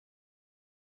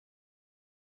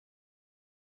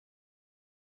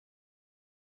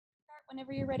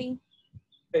Whenever you're ready.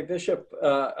 Hey, Bishop,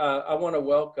 I want to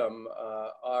welcome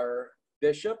our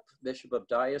Bishop of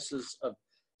Diocese of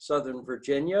Southern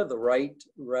Virginia, the Right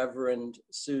Reverend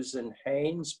Susan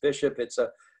Haynes. Bishop, it's a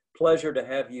pleasure to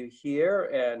have you here,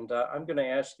 and I'm going to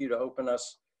ask you to open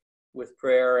us with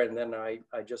prayer, and then I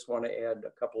just want to add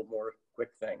a couple more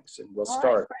quick things, and we'll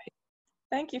start. Great.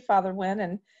 Thank you, Father Wynn,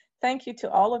 and thank you to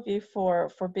all of you for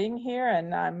being here,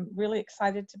 and I'm really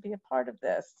excited to be a part of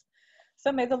this.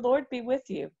 So may the Lord be with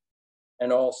you.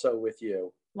 And also with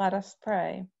you. Let us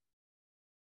pray.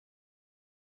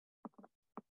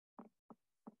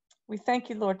 We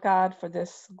thank you, Lord God, for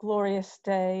this glorious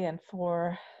day and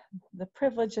for the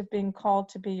privilege of being called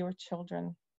to be your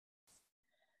children.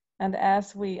 And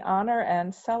as we honor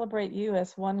and celebrate you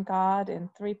as one God in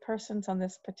three persons on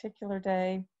this particular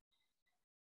day,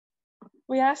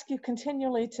 we ask you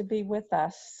continually to be with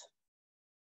us.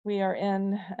 We are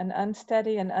in an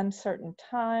unsteady and uncertain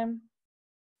time.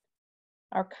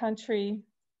 Our country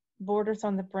borders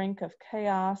on the brink of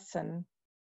chaos, and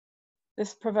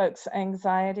this provokes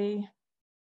anxiety.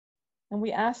 And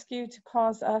we ask you to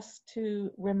cause us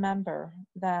to remember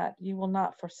that you will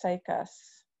not forsake us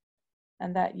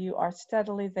and that you are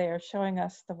steadily there showing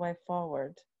us the way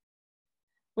forward.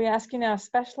 We ask you now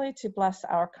especially to bless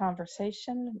our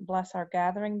conversation, bless our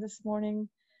gathering this morning.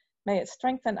 May it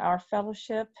strengthen our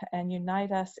fellowship and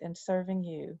unite us in serving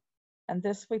you. And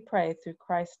this we pray through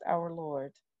Christ our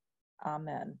Lord.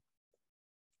 Amen.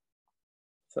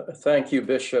 Thank you,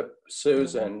 Bishop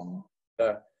Susan.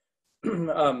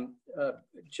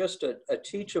 Just a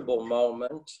teachable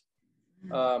moment.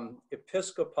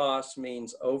 Episkopos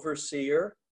means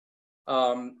overseer.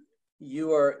 When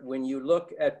you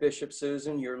look at Bishop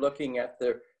Susan, you're looking at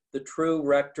the true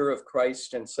rector of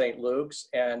Christ in St. Luke's,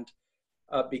 and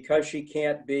because she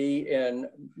can't be in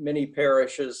many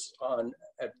parishes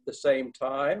at the same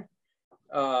time,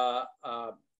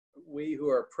 we who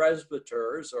are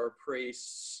presbyters or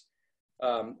priests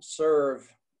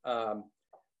serve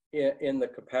in the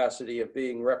capacity of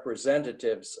being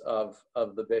representatives of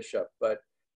the bishop. But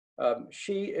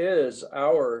she is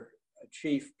our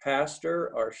chief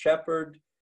pastor, our shepherd,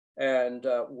 and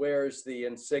wears the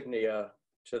insignia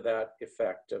to that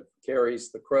effect,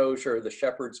 carries the crozier, the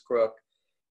shepherd's crook,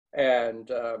 and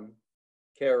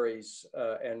carries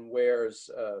and wears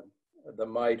the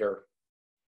mitre,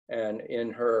 and in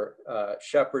her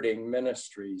shepherding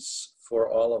ministries for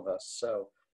all of us. So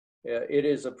it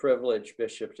is a privilege,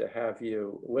 Bishop, to have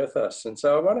you with us. And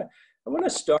so I want to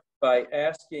start by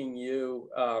asking you,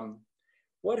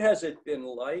 what has it been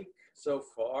like so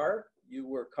far? You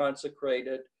were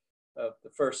consecrated the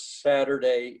first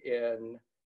Saturday in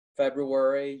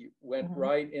February. You went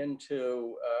right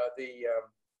into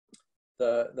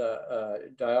the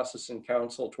diocesan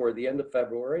council toward the end of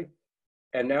February,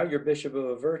 and now you're bishop of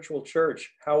a virtual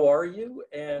church. How are you,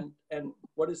 and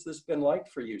what has this been like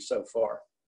for you so far?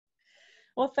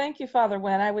 Well, thank you, Father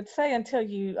Wynn. I would say until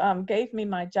you gave me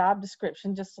my job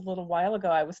description just a little while ago,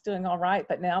 I was doing all right,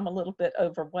 but now I'm a little bit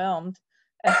overwhelmed.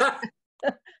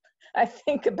 I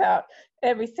think about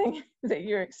everything that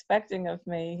you're expecting of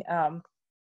me.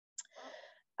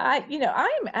 I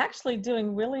am actually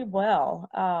doing really well.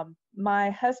 My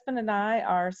husband and I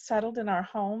are settled in our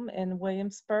home in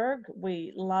Williamsburg.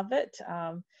 We love it.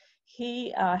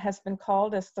 He has been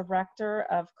called as the rector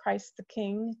of Christ the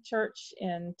King Church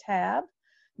in Tab,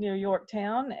 near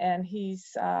Yorktown, and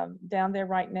he's down there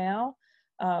right now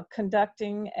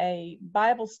conducting a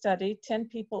Bible study, 10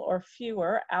 people or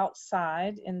fewer,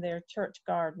 outside in their church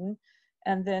garden,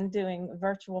 and then doing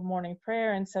virtual morning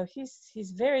prayer. And so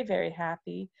he's very, very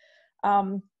happy.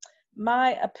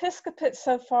 My episcopate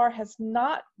so far has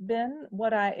not been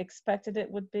what I expected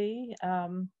it would be.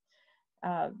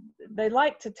 They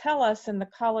like to tell us in the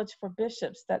College for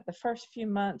Bishops that the first few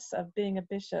months of being a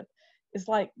bishop is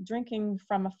like drinking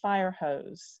from a fire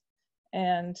hose.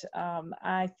 And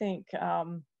I think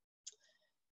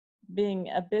being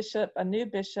a bishop, a new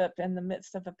bishop in the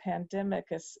midst of a pandemic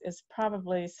is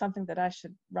probably something that I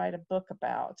should write a book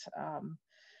about.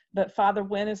 But Father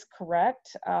Wynn is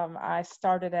correct. I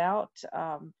started out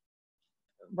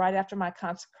right after my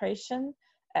consecration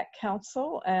at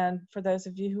council. And for those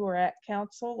of you who are at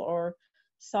council or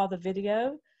saw the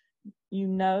video, you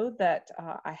know that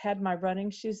I had my running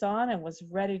shoes on and was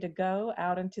ready to go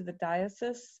out into the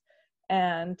diocese.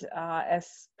 And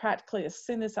practically as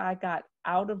soon as I got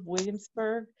out of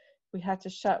Williamsburg, we had to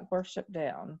shut worship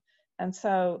down. And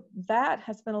so that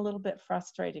has been a little bit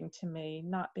frustrating to me,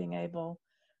 not being able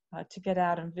to get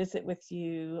out and visit with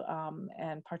you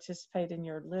and participate in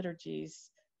your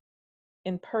liturgies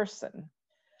in person.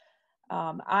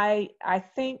 I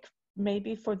think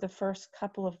maybe for the first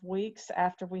couple of weeks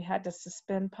after we had to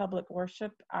suspend public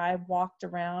worship, I walked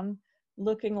around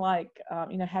looking like,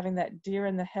 having that deer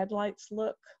in the headlights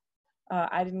look.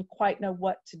 I didn't quite know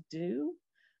what to do.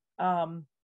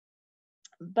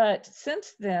 But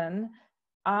since then,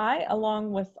 I,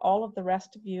 along with all of the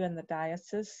rest of you in the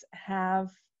diocese,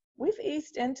 we've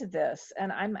eased into this,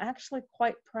 and I'm actually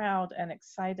quite proud and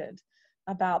excited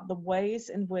about the ways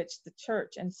in which the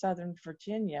church in Southern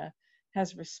Virginia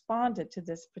has responded to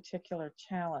this particular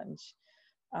challenge.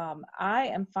 I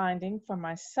am finding for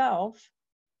myself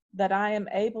that I am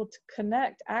able to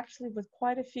connect actually with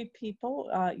quite a few people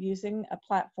using a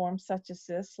platform such as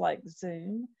this, like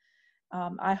Zoom.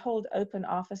 I hold open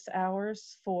office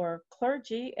hours for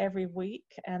clergy every week,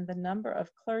 and the number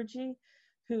of clergy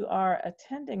who are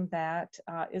attending that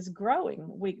is growing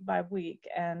week by week.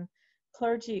 And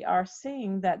clergy are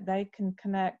seeing that they can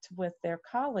connect with their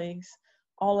colleagues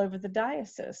all over the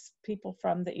diocese, people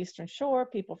from the Eastern Shore,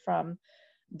 people from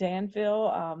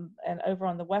Danville, and over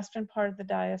on the western part of the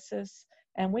diocese.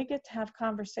 And we get to have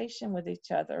conversation with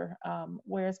each other,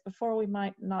 whereas before we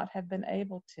might not have been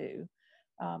able to.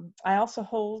 I also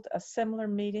hold a similar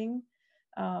meeting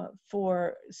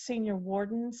for senior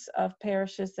wardens of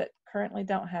parishes that currently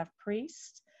don't have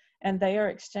priests, and they are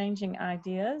exchanging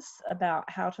ideas about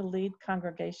how to lead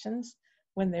congregations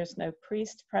when there's no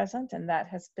priest present, and that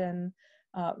has been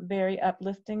very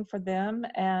uplifting for them,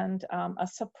 and a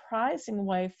surprising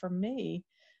way for me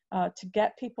to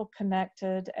get people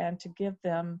connected and to give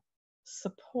them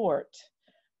support.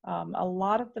 A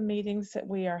lot of the meetings that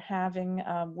we are having,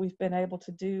 we've been able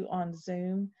to do on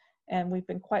Zoom, and we've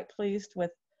been quite pleased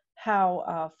with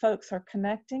how folks are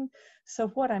connecting. So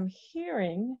what I'm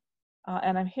hearing,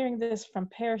 and I'm hearing this from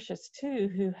parishes too,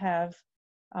 who have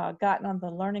gotten on the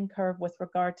learning curve with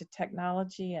regard to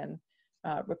technology and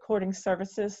recording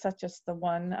services, such as the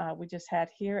one we just had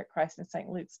here at Christ in St.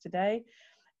 Luke's today,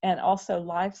 and also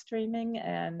live streaming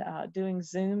and doing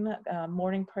Zoom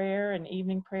morning prayer and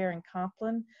evening prayer in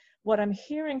Compline. What I'm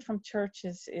hearing from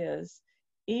churches is,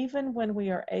 even when we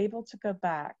are able to go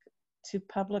back to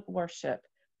public worship,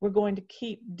 we're going to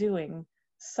keep doing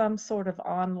some sort of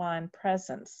online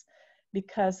presence,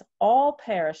 because all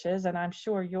parishes, and I'm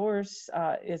sure yours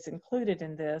is included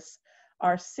in this,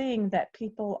 are seeing that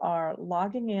people are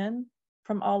logging in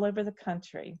from all over the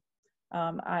country.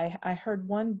 I heard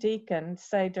one deacon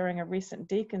say during a recent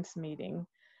deacons meeting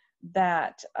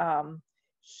that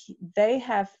they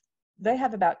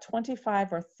have about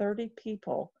 25 or 30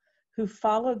 people who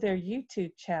follow their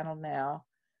YouTube channel now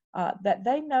that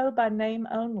they know by name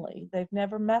only. They've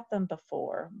never met them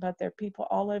before, but they're people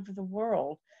all over the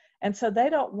world. And so they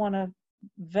don't want to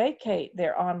vacate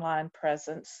their online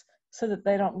presence so that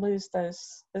they don't lose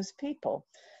those people.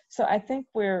 So I think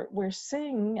we're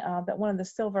seeing that one of the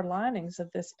silver linings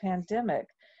of this pandemic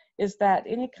is that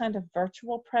any kind of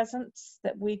virtual presence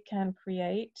that we can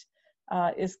create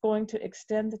is going to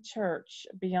extend the church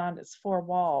beyond its four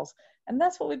walls. And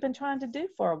that's what we've been trying to do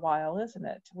for a while, isn't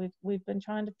it? We've been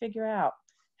trying to figure out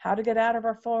how to get out of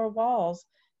our four walls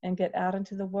and get out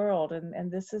into the world.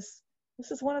 And this is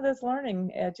one of those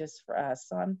learning edges for us.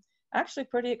 So I'm actually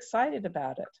pretty excited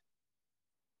about it.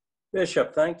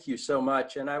 Bishop, thank you so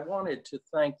much. And I wanted to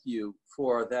thank you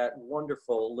for that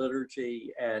wonderful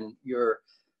liturgy and your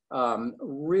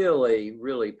really,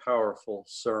 really powerful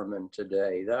sermon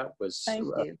today. That was, Thank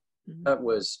you. That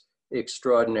was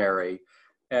extraordinary.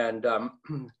 And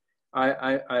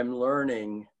I'm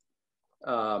learning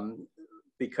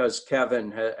because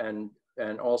Kevin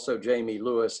and also Jamie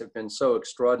Lewis have been so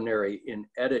extraordinary in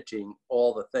editing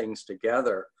all the things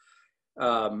together,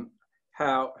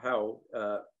 how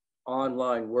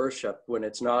online worship, when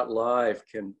it's not live,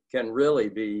 can really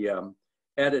be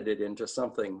edited into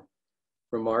something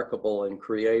remarkable and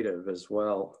creative as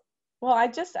well. Well, I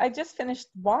just finished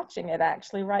watching it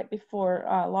actually right before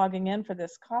logging in for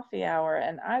this coffee hour,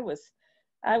 and I was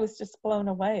just blown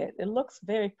away. It looks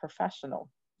very professional.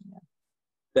 Yeah.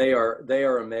 They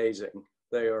are amazing.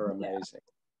 They are amazing.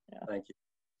 Yeah. Yeah. Thank you.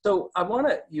 So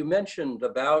you mentioned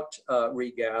about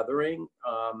regathering.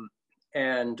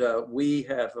 And we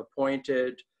have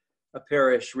appointed a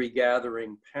parish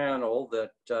regathering panel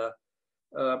that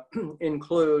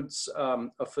includes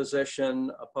a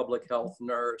physician, a public health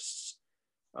nurse,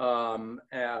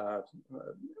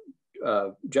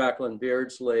 Jacqueline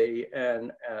Beardsley,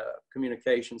 and a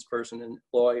communications person and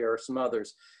lawyer, some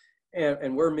others.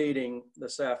 And we're meeting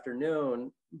this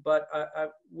afternoon, but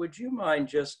would you mind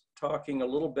just talking a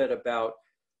little bit about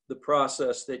the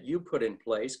process that you put in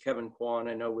place? Kevin Kwan,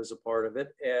 I know, was a part of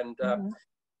it, and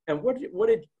And what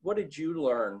did you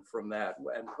learn from that?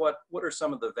 And what are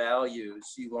some of the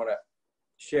values you want to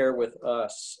share with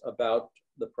us about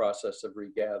the process of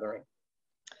regathering?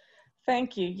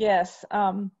 Thank you. Yes.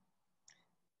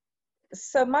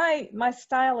 So my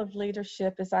style of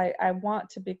leadership is I want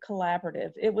to be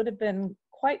collaborative. It would have been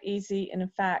quite easy, and in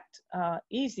fact,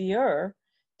 easier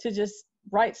to just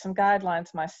write some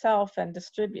guidelines myself and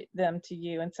distribute them to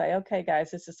you and say, okay,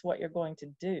 guys, this is what you're going to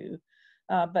do.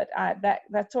 But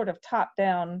that sort of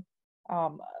top-down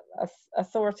um,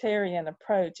 authoritarian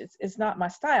approach is not my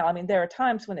style. I mean, there are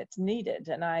times when it's needed,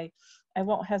 and I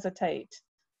won't hesitate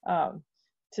um,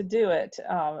 to do it.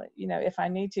 You know, if I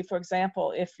need to. For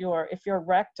example, if your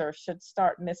rector should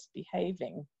start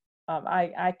misbehaving,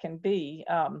 I can be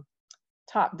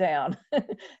top down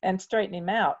and straighten him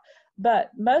out.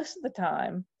 But most of the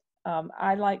time,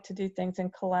 I like to do things in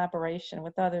collaboration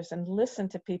with others and listen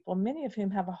to people, many of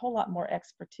whom have a whole lot more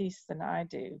expertise than I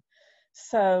do.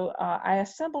 So I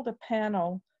assembled a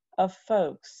panel of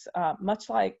folks, much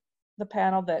like the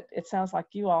panel that it sounds like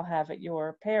you all have at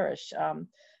your parish.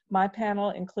 My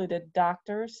panel included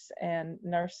doctors and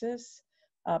nurses,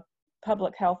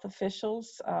 public health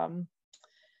officials,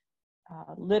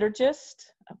 liturgists,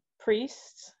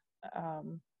 priests,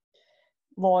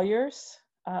 lawyers,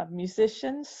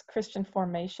 musicians, Christian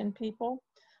formation people,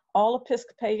 all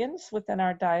Episcopalians within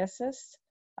our diocese.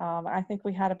 I think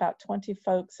we had about 20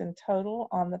 folks in total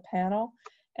on the panel,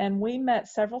 and we met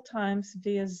several times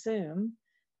via Zoom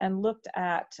and looked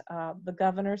at the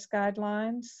governor's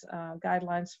guidelines,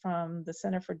 guidelines from the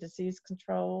Center for Disease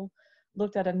Control,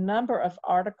 looked at a number of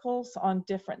articles on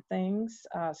different things,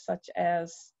 such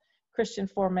as Christian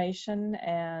formation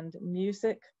and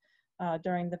music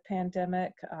during the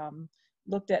pandemic,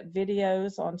 looked at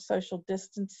videos on social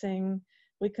distancing.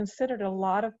 We considered a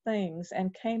lot of things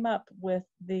and came up with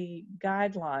the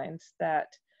guidelines that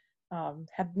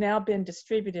have now been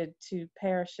distributed to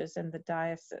parishes in the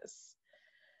diocese.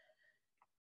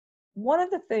 One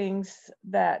of the things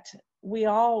that we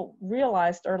all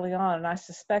realized early on, and I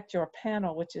suspect your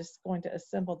panel, which is going to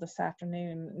assemble this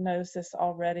afternoon, knows this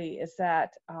already, is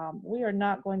that we are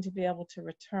not going to be able to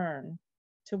return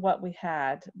to what we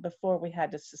had before we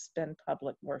had to suspend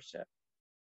public worship.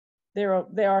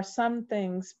 There are some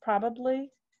things probably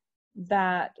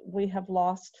that we have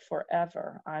lost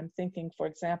forever. I'm thinking, for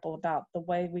example, about the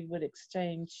way we would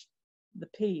exchange the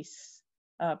peace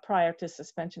prior to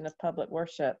suspension of public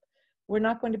worship. We're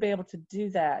not going to be able to do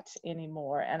that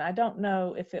anymore, and I don't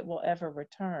know if it will ever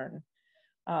return.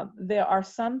 There are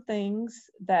some things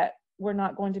that we're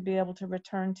not going to be able to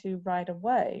return to right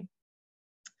away,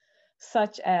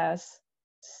 such as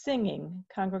singing.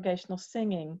 Congregational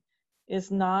singing is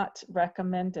not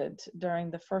recommended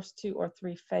during the first 2 or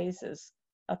 3 phases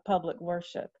of public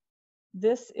worship.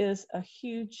 This is a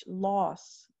huge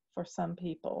loss for some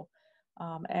people.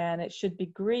 And it should be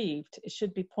grieved. It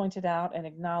should be pointed out and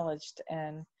acknowledged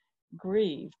and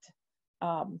grieved.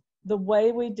 The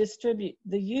way we distribute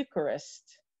the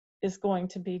Eucharist is going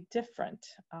to be different.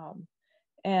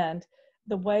 And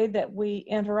the way that we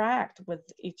interact with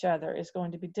each other is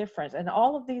going to be different. And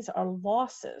all of these are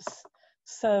losses.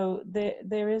 So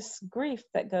there is grief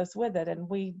that goes with it. And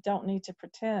we don't need to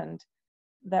pretend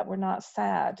that we're not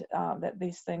sad that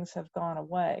these things have gone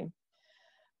away.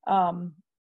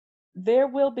 There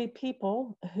will be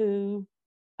people who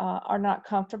are not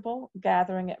comfortable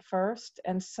gathering at first.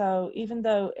 And so even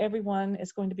though everyone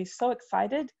is going to be so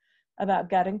excited about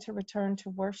getting to return to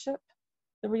worship,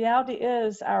 the reality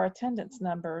is our attendance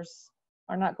numbers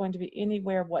are not going to be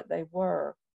anywhere what they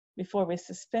were before we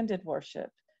suspended worship,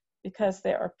 because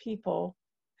there are people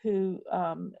who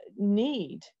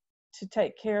need to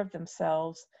take care of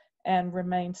themselves and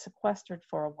remain sequestered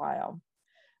for a while.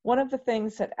 One of the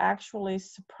things that actually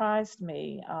surprised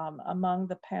me among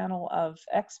the panel of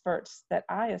experts that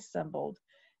I assembled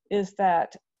is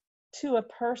that to a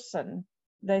person,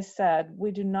 they said,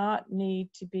 we do not need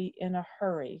to be in a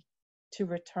hurry to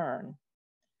return.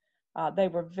 They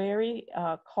were very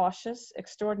cautious,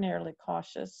 extraordinarily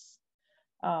cautious.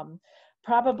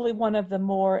 Probably one of the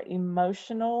more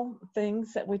emotional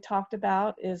things that we talked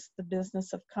about is the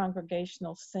business of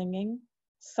congregational singing,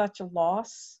 such a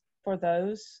loss for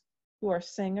those who are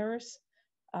singers.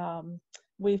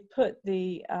 We've put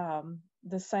the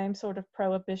same sort of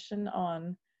prohibition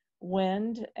on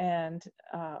wind and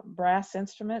brass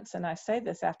instruments, and I say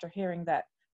this after hearing that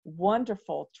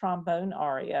wonderful trombone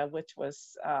aria, which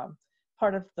was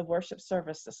part of the worship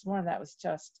service this morning. That was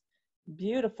just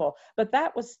beautiful. But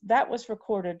that was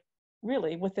recorded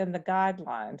really within the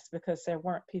guidelines, because there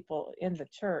weren't people in the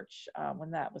church when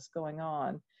that was going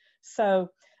on. So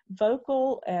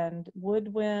vocal and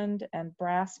woodwind and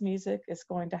brass music is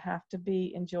going to have to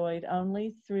be enjoyed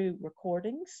only through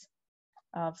recordings.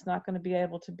 It's not going to be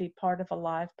able to be part of a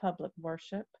live public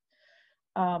worship.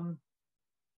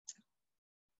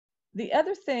 The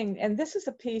other thing, and this is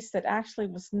a piece that actually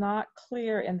was not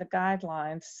clear in the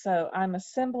guidelines, so I'm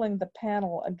assembling the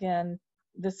panel again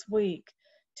this week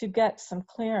to get some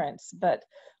clearance. But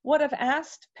what I've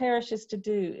asked parishes to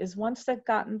do is, once they've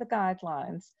gotten the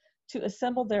guidelines, to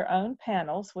assemble their own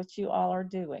panels, which you all are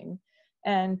doing,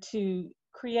 and to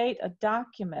create a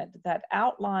document that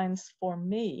outlines for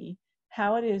me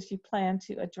how it is you plan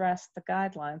to address the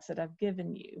guidelines that I've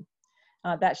given you.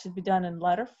 That should be done in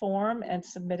letter form and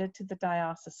submitted to the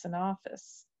diocesan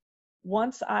office.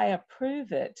 Once I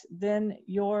approve it, then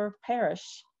your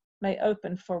parish may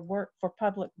open for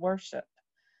public worship.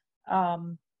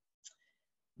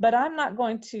 But I'm not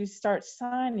going to start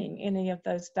signing any of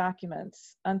those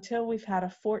documents until we've had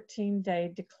a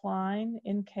 14-day decline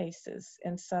in cases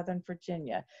in Southern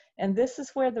Virginia. And this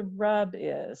is where the rub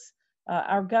is.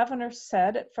 Our governor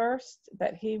said at first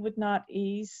that he would not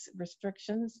ease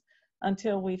restrictions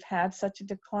until we've had such a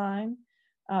decline.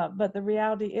 But the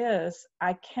reality is,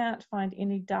 I can't find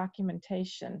any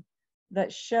documentation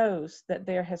that shows that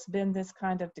there has been this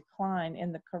kind of decline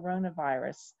in the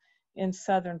coronavirus in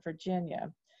Southern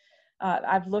Virginia.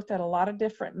 I've looked at a lot of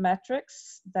different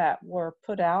metrics that were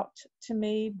put out to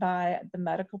me by the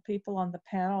medical people on the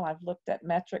panel. I've looked at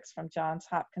metrics from Johns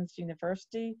Hopkins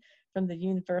University, from the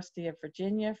University of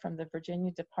Virginia, from the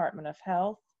Virginia Department of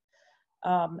Health.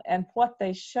 And what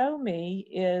they show me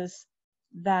is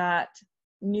that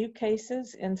new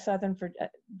cases in Southern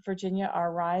Virginia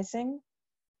are rising.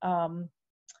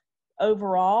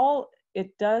 Overall,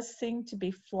 it does seem to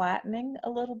be flattening a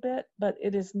little bit, but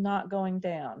it is not going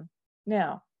down.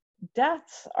 Now,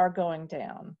 deaths are going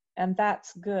down, and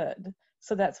that's good.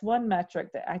 So that's one metric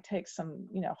that I take some,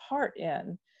 heart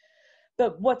in.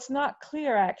 But what's not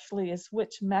clear actually is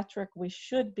which metric we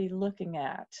should be looking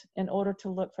at in order to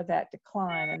look for that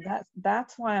decline. And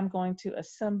that's why I'm going to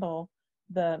assemble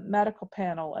the medical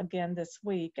panel again this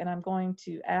week, and I'm going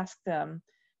to ask them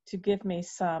to give me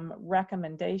some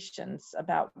recommendations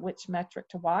about which metric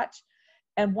to watch.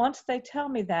 And once they tell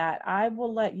me that, I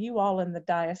will let you all in the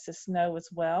diocese know as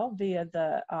well via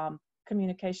the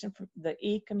communication, from the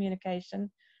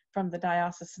e-communication from the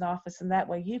diocesan office, and that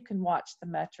way you can watch the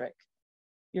metric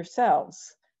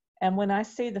yourselves. And when I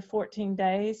see the 14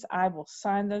 days, I will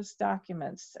sign those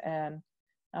documents and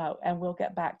we'll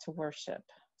get back to worship.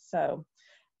 So,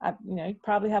 you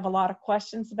probably have a lot of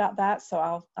questions about that, so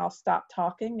I'll stop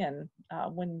talking, and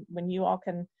when you all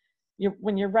can.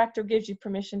 When your rector gives you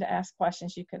permission to ask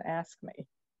questions, you can ask me.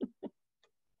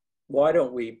 Why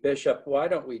don't we, Bishop,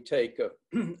 take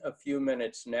a few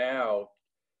minutes now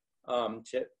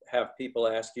to have people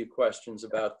ask you questions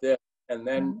about this, and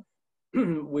then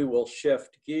we will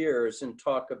shift gears and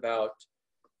talk about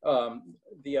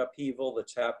the upheaval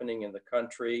that's happening in the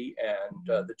country and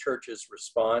the church's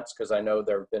response, because I know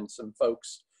there have been some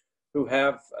folks who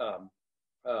have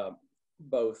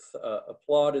both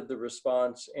applauded the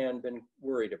response and been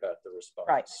worried about the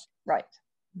response. Right.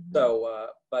 So,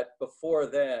 but before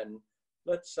then,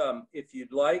 let's, if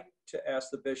you'd like to ask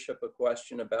the bishop a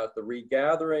question about the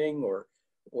regathering or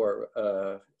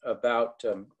about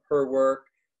her work,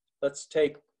 let's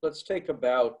take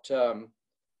about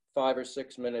 5 or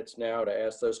 6 minutes now to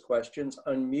ask those questions.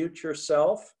 Unmute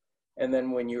yourself, and then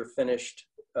when you're finished,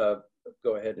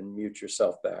 go ahead and mute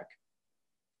yourself back.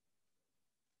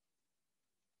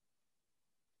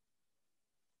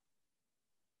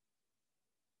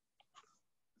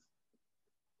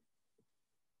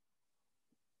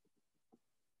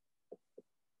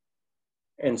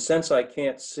 And since I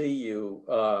can't see you,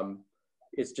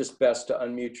 it's just best to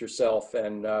unmute yourself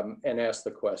and ask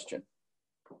the question.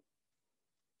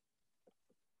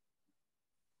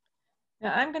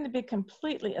 Now, I'm going to be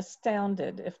completely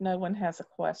astounded if no one has a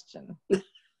question.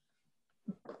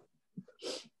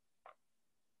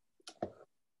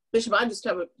 Bishop, I just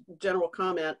have a general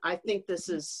comment. I think this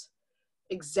is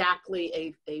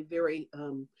exactly a very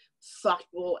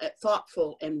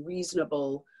thoughtful and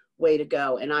reasonable way to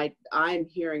go. And I'm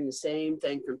hearing the same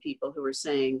thing from people who are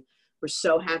saying, we're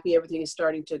so happy everything is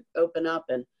starting to open up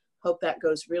and hope that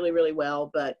goes really, really well.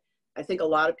 But I think a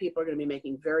lot of people are going to be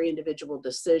making very individual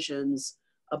decisions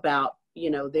about,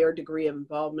 their degree of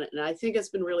involvement. And I think it's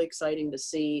been really exciting to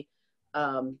see,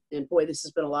 and boy, this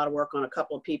has been a lot of work on a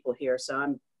couple of people here. So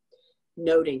I'm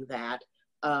noting that.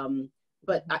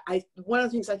 But one of the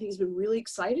things I think has been really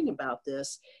exciting about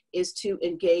this is to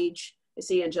engage. I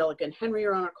see Angelica and Henry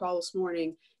are on our call this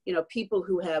morning, people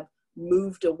who have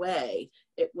moved away.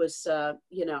 it was,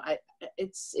 you know,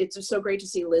 it's so great to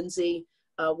see Lindsay,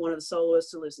 one of the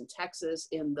soloists who lives in Texas,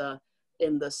 in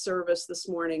the service this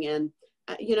morning. And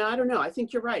you know, I don't know. I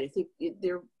think you're right. I think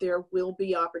there will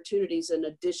be opportunities, in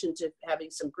addition to having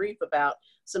some grief about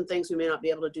some things we may not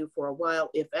be able to do for a while,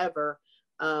 if ever.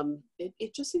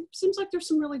 It just seems like there's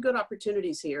some really good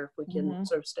opportunities here if we can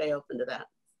sort of stay open to that.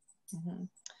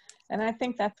 And I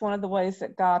think that's one of the ways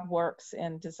that God works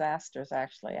in disasters,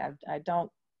 actually. I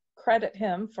don't credit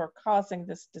him for causing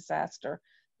this disaster,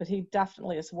 but he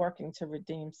definitely is working to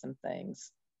redeem some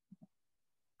things.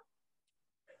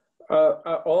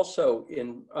 Also,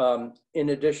 in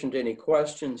addition to any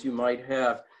questions you might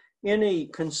have, any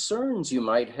concerns you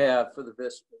might have for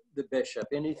the bishop,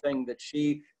 anything that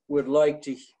she would like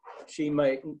to, she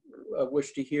might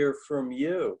wish to hear from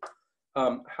you.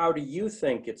 How do you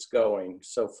think it's going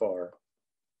so far?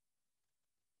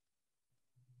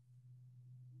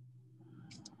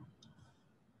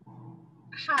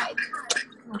 Hi,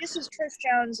 this is Trish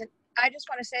Jones, and I just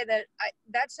want to say that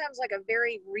that sounds like a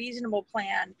very reasonable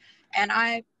plan. And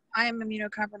I am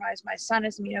immunocompromised. My son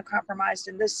is immunocompromised,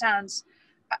 and this sounds,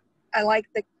 I like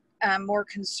the more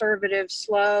conservative,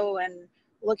 slow, and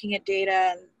looking at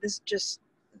data. And this just,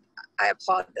 I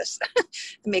applaud this. It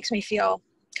makes me feel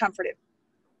comforted.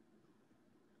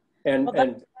 And well,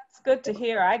 that's good to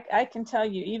hear. I can tell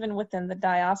you, even within the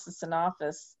diocesan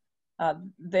office,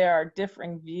 there are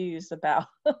differing views about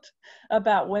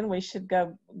about when we should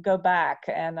go back,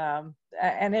 and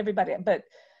everybody.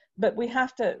 But we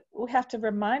have to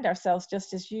remind ourselves,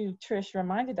 just as you, Trish,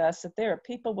 reminded us, that there are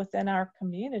people within our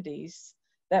communities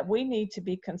that we need to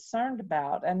be concerned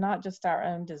about, and not just our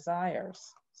own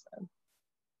desires. So.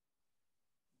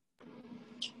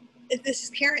 This is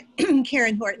Karen,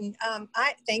 Karen Horton.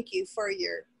 I thank you for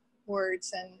your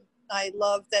words, and I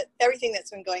love that everything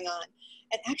that's been going on.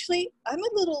 And actually, I'm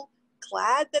a little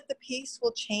glad that the peace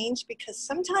will change, because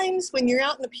sometimes when you're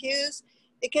out in the pews,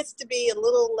 it gets to be a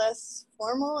little less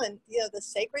formal, and the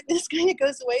sacredness kind of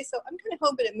goes away. So I'm kind of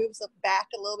hoping it moves up back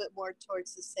a little bit more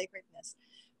towards the sacredness.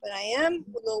 But I am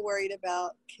a little worried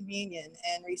about communion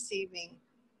and receiving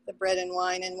the bread and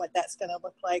wine and what that's going to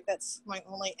look like. That's my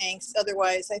only angst.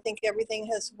 Otherwise, I think everything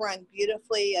has run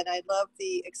beautifully, and I love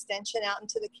the extension out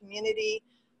into the community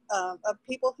of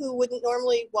people who wouldn't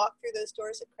normally walk through those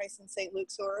doors at Christ and St.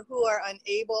 Luke's, or who are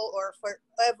unable, or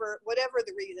whatever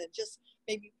the reason. Just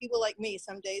maybe people like me,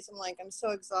 some days I'm like, I'm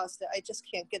so exhausted, I just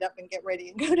can't get up and get ready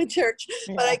and go to church.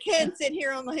 Yeah. But I can sit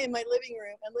here in my living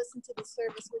room and listen to the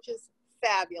service, which is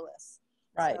fabulous.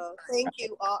 Right. So thank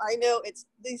you all. I know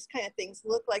these kind of things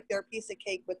look like they're a piece of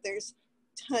cake, but there's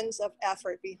tons of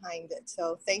effort behind it.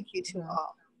 So thank you to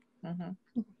all.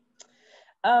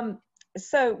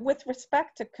 So with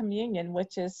respect to communion,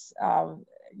 which is,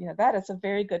 that is a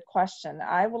very good question.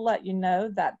 I will let you know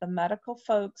that the medical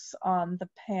folks on the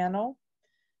panel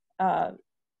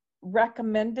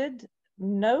recommended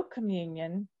no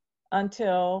communion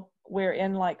until we're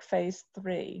in phase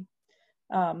 3.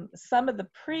 Some of the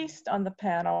priests on the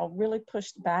panel really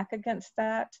pushed back against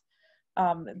that.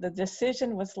 The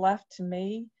decision was left to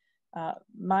me.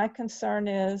 My concern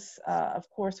is, of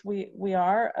course, we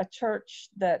are a church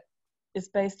that is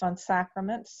based on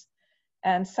sacraments,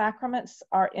 and sacraments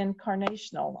are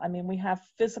incarnational. I mean, we have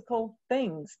physical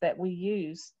things that we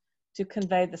use to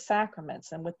convey the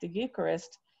sacraments, and with the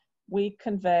Eucharist, we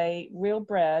convey real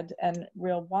bread and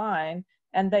real wine,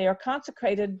 and they are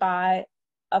consecrated by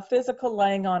a physical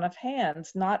laying on of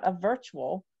hands, not a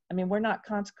virtual. I mean, we're not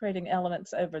consecrating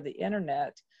elements over the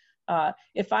internet.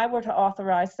 If I were to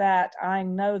authorize that, I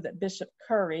know that Bishop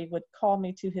Curry would call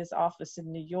me to his office in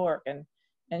New York and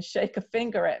shake a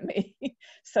finger at me.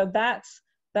 So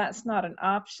that's not an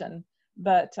option.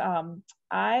 But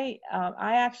I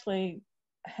actually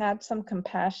had some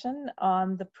compassion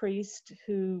on the priest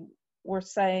who were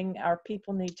saying our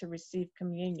people need to receive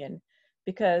communion,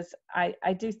 because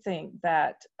I do think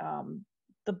that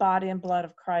the body and blood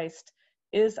of Christ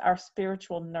is our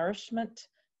spiritual nourishment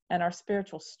and our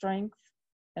spiritual strength.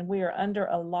 And we are under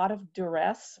a lot of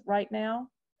duress right now,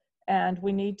 and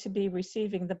we need to be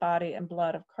receiving the body and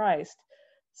blood of Christ.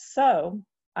 So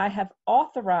I have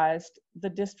authorized the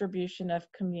distribution of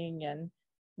communion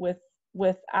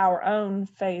with our own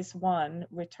phase 1,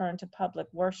 return to public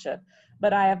worship,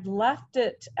 but I have left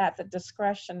it at the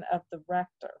discretion of the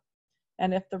rector.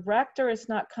 And if the rector is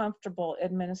not comfortable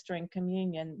administering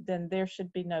communion, then there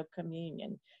should be no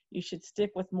communion. You should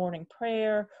stick with morning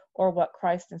prayer, or what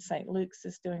Christ and St. Luke's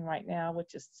is doing right now,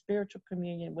 which is spiritual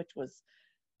communion, which was,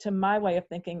 to my way of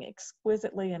thinking,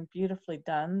 exquisitely and beautifully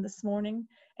done this morning.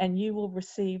 And you will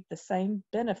receive the same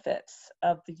benefits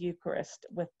of the Eucharist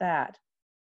with that.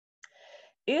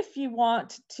 if you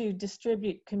want to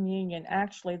distribute communion,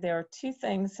 actually, there are two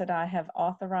things that I have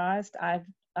authorized. I've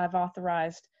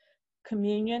authorized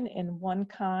communion in one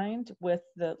kind with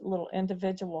the little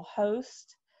individual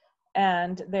host,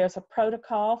 and there's a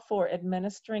protocol for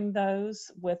administering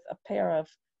those with a pair of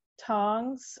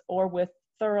tongs or with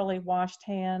thoroughly washed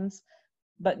hands,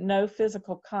 but no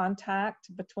physical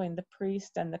contact between the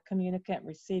priest and the communicant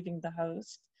receiving the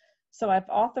host. So I've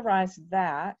authorized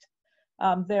that.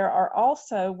 There are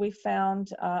also, we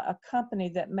found a company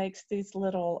that makes these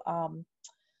little,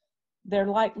 they're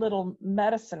like little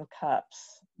medicine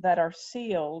cups that are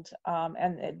sealed,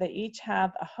 and they each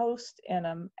have a host in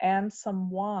them and some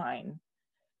wine.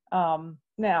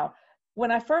 Now,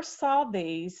 when I first saw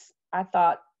these, I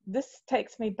thought, this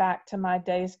takes me back to my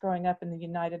days growing up in the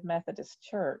United Methodist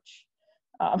Church.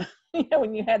 You know,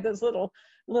 when you had those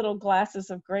little glasses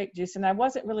of grape juice, and I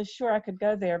wasn't really sure I could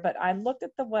go there, but I looked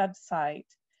at the website,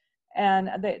 and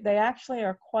they actually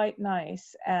are quite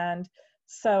nice. And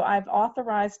so I've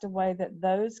authorized a way that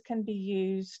those can be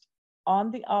used on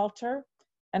the altar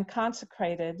and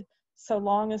consecrated, so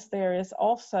long as there is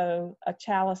also a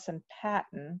chalice and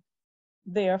paten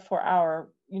there for our,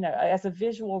 you know, as a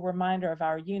visual reminder of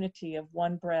our unity of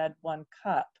one bread, one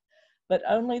cup. But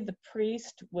only the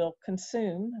priest will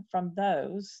consume from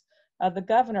those. The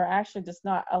governor actually does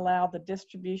not allow the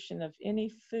distribution of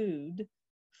any food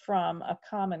from a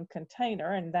common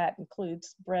container, and that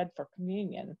includes bread for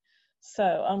communion.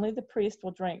 So only the priest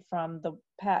will drink from the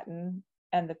paten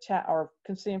and the or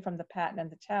consume from the paten and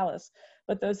the chalice.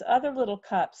 But those other little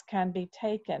cups can be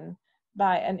taken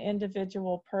by an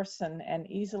individual person and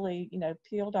easily, you know,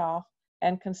 peeled off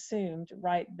and consumed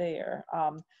right there.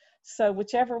 So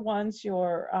whichever ones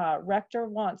your rector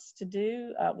wants to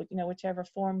do, you know, whichever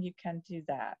form, you can do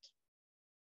that.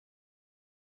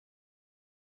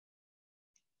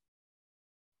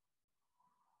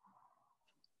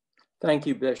 Thank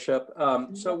you, Bishop.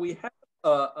 So we have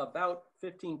about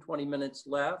 15-20 minutes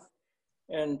left,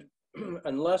 and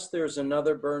unless there's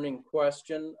another burning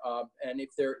question, and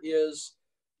if there is,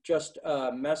 just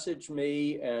message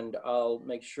me and I'll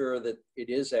make sure that it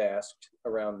is asked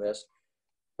around this.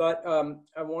 But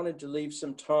I wanted to leave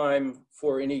some time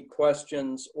for any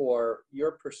questions or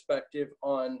your perspective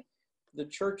on the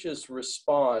church's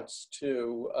response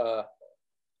to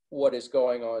what is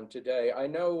going on today. I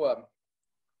know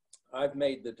I've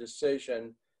made the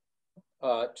decision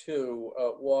to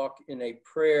walk in a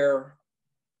prayer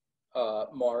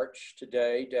march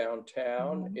today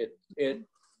downtown.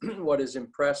 What has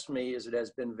impressed me is it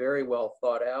has been very well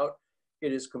thought out.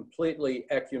 It is completely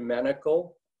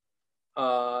ecumenical.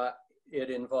 It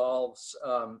involves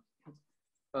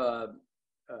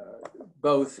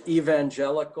both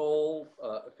evangelical,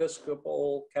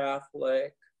 Episcopal,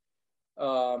 Catholic,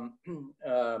 and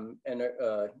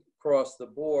across the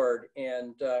board.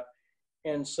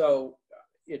 And so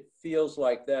it feels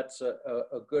like that's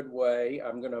a good way.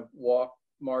 I'm going to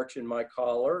march in my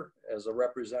collar as a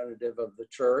representative of the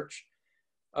church,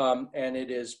 and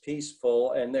it is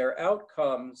peaceful, and their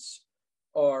outcomes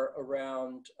are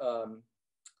around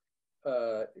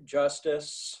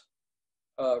justice,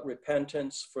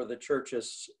 repentance for the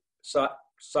church's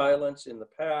silence in the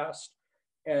past,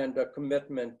 and a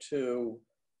commitment to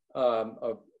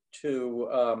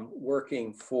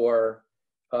working for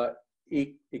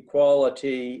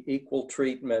equality, equal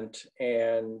treatment,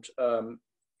 and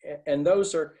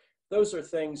those are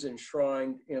things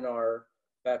enshrined in our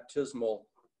baptismal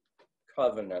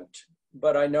covenant.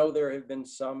 But I know there have been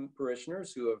some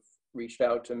parishioners who have reached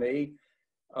out to me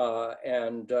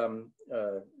and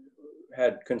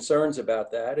had concerns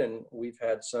about that, and we've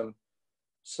had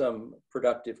some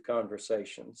productive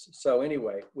conversations. So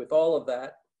anyway, with all of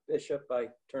that, Bishop, I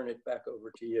turn it back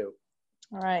over to you.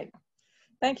 All right.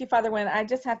 Thank you, Father Wynn. I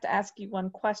just have to ask you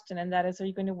one question, and that is, are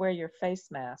you going to wear your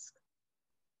face mask?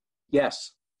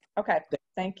 Yes. Okay,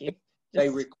 thank you. They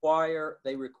require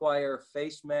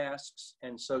face masks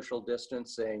and social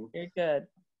distancing. You're good.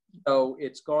 So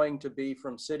it's going to be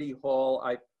from City Hall.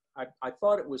 I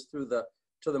thought it was to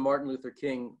the Martin Luther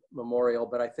King Memorial,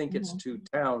 but I think it's to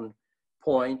Town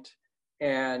Point,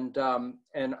 and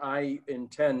I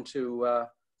intend to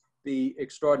be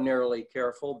extraordinarily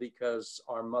careful because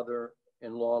our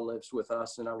mother-in-law lives with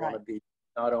us, and I want to be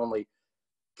not only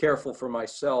careful for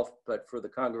myself, but for the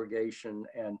congregation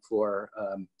and for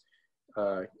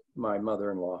my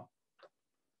mother-in-law.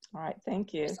 All right,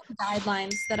 thank you. Some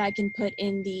guidelines that I can put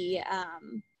in the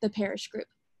parish group.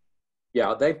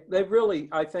 Yeah, they've really,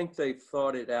 I think they've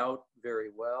thought it out very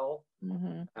well.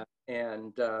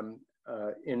 And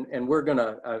we're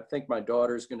gonna, I think my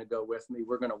daughter's gonna go with me.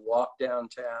 We're gonna walk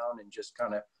downtown and just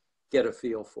kind of get a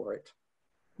feel for it.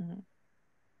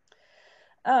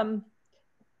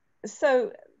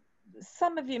 So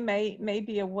some of you may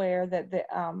be aware that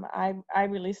I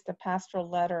released a pastoral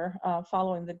letter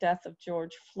following the death of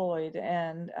George Floyd,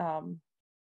 and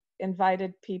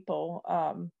invited people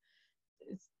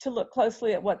to look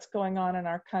closely at what's going on in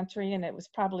our country, and it was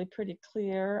probably pretty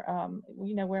clear,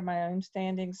 where my own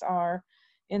standings are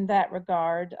in that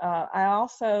regard. I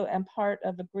also am part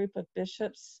of a group of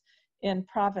bishops in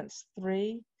Province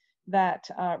 3 that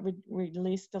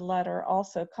released a letter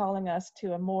also calling us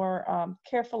to a more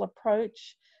careful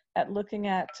approach at looking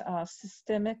at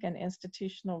systemic and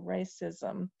institutional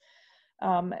racism.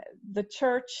 The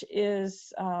church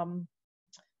is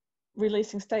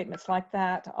releasing statements like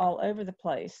that all over the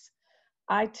place.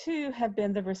 I too have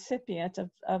been the recipient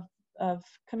of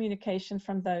communication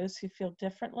from those who feel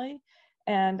differently,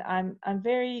 and I'm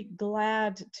very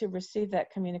glad to receive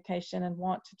that communication and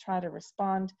want to try to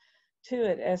respond to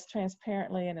it as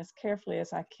transparently and as carefully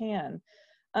as I can.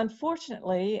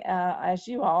 Unfortunately, as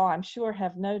you all, I'm sure,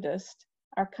 have noticed,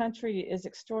 our country is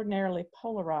extraordinarily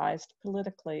polarized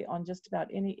politically on just about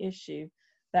any issue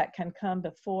that can come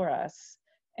before us.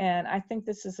 And I think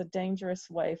this is a dangerous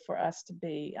way for us to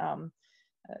be.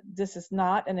 This is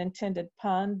not an intended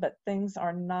pun, but things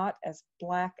are not as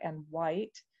black and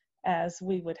white as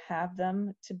we would have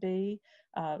them to be.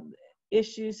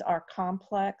 Issues are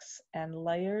complex and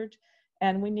layered,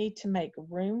 and we need to make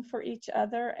room for each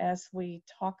other as we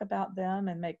talk about them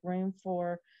and make room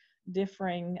for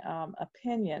differing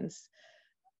opinions.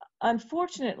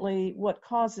 Unfortunately, what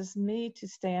causes me to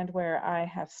stand where I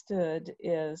have stood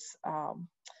is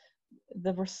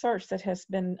the research that has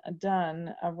been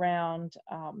done around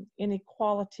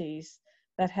inequalities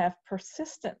that have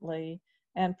persistently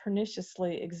and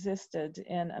perniciously existed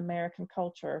in American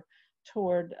culture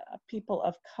toward people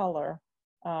of color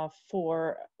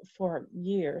for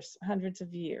years, hundreds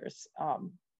of years,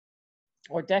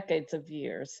 or decades of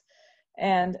years.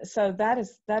 And so that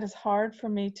is hard for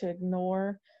me to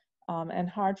ignore, and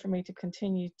hard for me to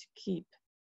continue to keep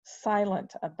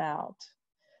silent about.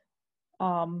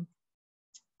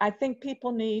 I think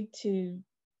people need to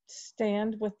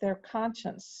stand with their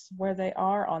conscience where they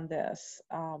are on this.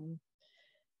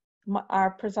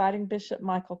 Our presiding bishop,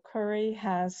 Michael Curry,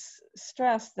 has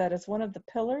stressed that as one of the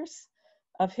pillars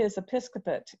of his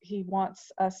episcopate, he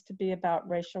wants us to be about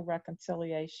racial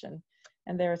reconciliation.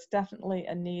 And there is definitely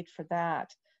a need for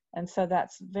that. And so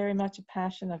that's very much a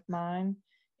passion of mine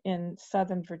in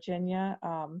Southern Virginia.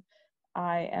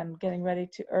 I am getting ready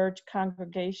to urge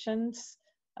congregations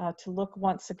to look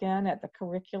once again at the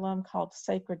curriculum called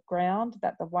Sacred Ground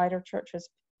that the wider church has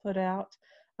put out,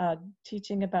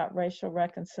 teaching about racial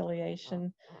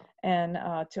reconciliation, and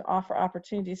to offer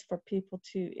opportunities for people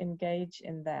to engage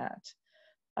in that.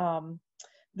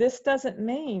 This doesn't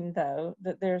mean, though,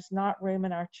 that there's not room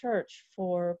in our church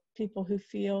for people who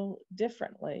feel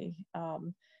differently.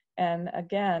 And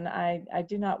again, I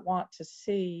do not want to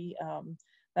see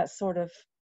that sort of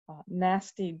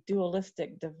nasty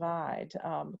dualistic divide,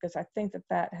 because I think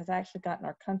that has actually gotten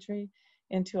our country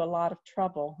into a lot of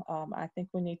trouble. I think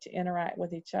we need to interact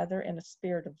with each other in a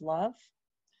spirit of love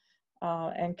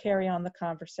and carry on the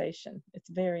conversation. It's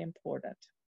very important.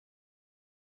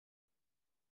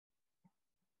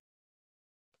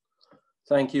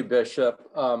 Thank you, Bishop.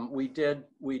 We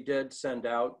did send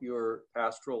out your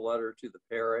pastoral letter to the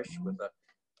parish with a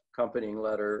accompanying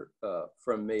letter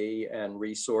from me and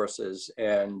resources,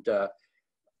 and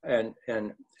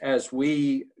as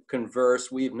we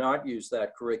converse, we've not used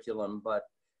that curriculum, but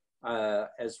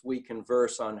as we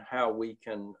converse on how we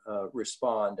can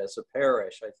respond as a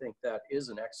parish, I think that is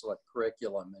an excellent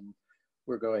curriculum, and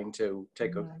we're going to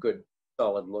take a good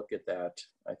solid look at that.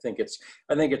 I think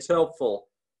it's helpful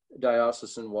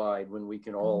diocesan-wide when we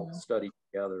can all study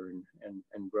together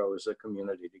and grow as a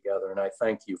community together. And I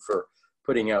thank you for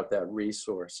putting out that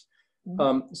resource.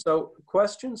 So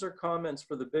questions or comments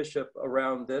for the bishop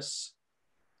around this?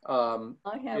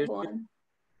 I have one.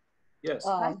 Yes.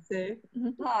 Hi, Sue.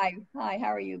 Hi, how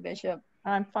are you, Bishop?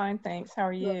 I'm fine, thanks. How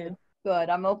are you? Good,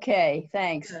 I'm okay,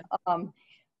 thanks. Good.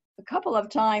 A couple of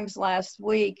times last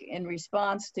week in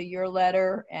response to your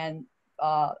letter and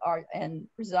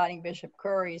presiding Bishop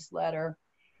Curry's letter,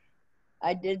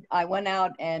 I went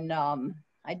out and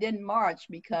I didn't march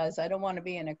because I don't want to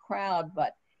be in a crowd,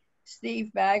 but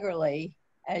Steve Baggerly,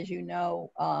 as you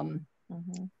know,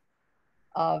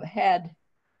 had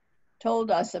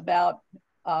told us about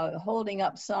holding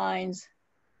up signs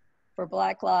for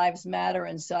Black Lives Matter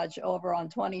and such over on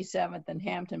 27th and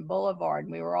Hampton Boulevard.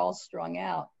 We were all strung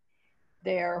out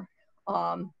there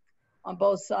on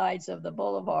both sides of the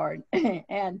boulevard.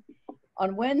 And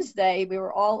on Wednesday, we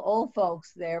were all old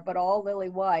folks there, but all lily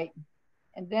white.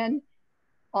 And then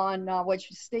on which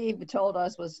Steve told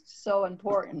us was so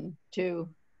important to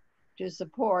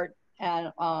support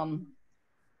and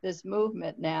this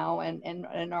movement now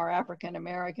and our African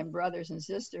American brothers and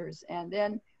sisters. And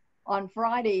then on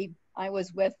Friday, I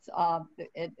was with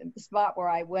at the spot where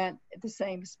I went, at the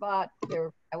same spot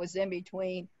there. I was in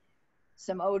between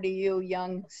some ODU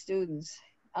young students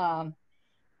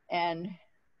and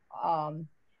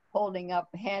holding up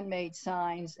handmade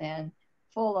signs and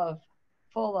full of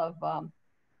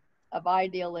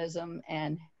idealism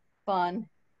and fun.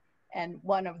 And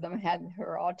one of them had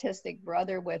her autistic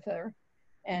brother with her.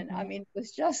 And I mean, it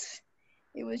was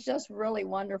just really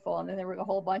wonderful. And then there were a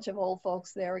whole bunch of old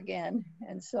folks there again.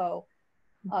 And so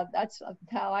that's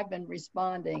how I've been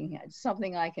responding. It's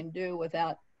something I can do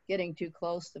without getting too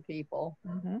close to people.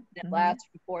 It lasts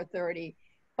from 4:30,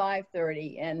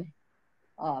 5:30.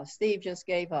 And Steve just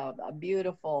gave a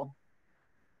beautiful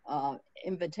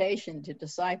invitation to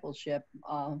discipleship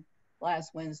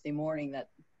last Wednesday morning that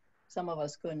some of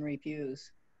us couldn't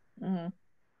refuse.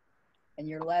 And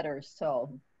your letters,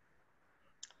 so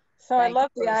I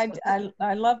love the idea.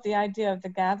 I love the idea of the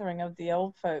gathering of the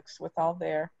old folks with all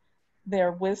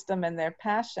their wisdom and their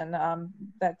passion.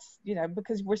 That's, you know,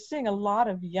 because we're seeing a lot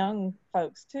of young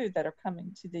folks too that are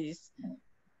coming to these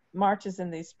marches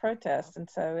and these protests, and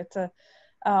so it's a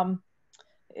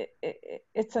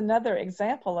it's another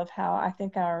example of how I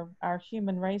think our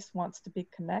human race wants to be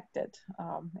connected,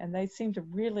 and they seem to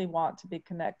really want to be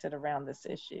connected around this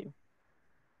issue.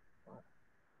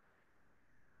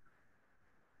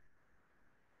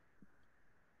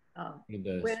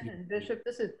 Gwen and Bishop,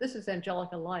 this is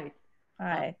Angelica Light.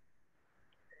 Hi.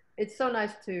 It's so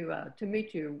nice to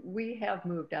meet you. We have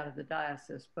moved out of the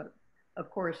diocese, but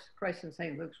of course, Christ in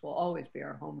St. Luke's will always be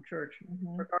our home church,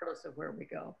 regardless of where we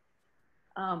go.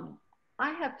 I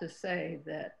have to say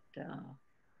that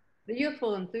the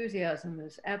youthful enthusiasm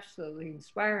is absolutely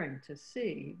inspiring to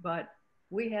see, but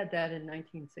we had that in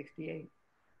 1968,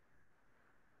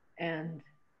 and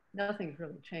nothing's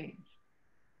really changed.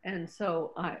 And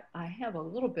so I have a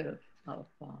little bit of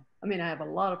I mean, I have a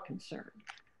lot of concern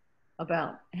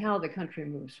about how the country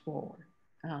moves forward.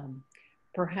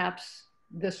 Perhaps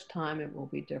this time it will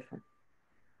be different,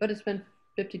 but it's been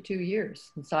 52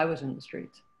 years since I was in the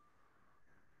streets.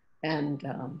 And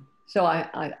so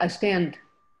I stand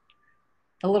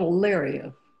a little leery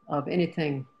of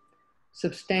anything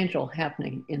substantial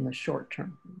happening in the short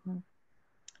term.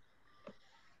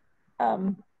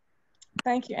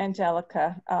 Thank you,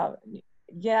 Angelica.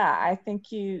 Yeah, I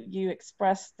think you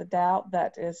expressed the doubt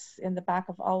that is in the back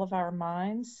of all of our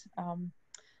minds.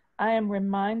 I am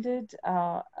reminded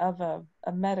of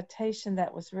a meditation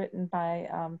that was written by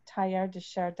Teilhard de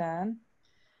Chardin,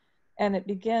 and it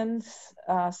begins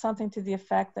something to the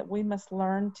effect that we must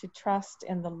learn to trust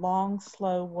in the long,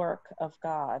 slow work of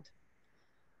God.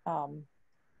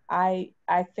 I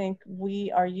think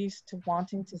we are used to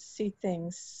wanting to see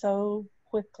things so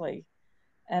quickly,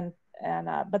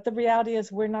 but the reality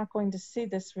is we're not going to see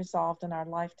this resolved in our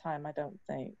lifetime, I don't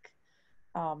think.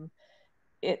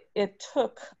 It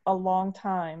took a long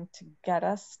time to get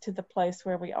us to the place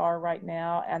where we are right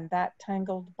now, and that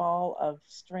tangled ball of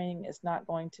string is not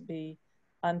going to be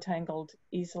untangled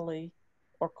easily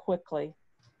or quickly.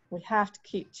 We have to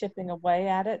keep chipping away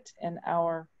at it in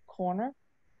our corner,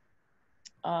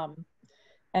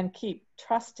 and keep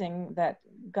trusting that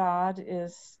God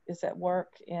is at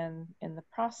work in the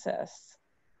process.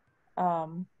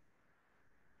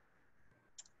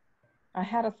 I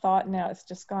had a thought, now it's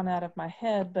just gone out of my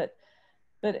head, but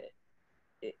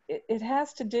it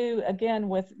has to do, again,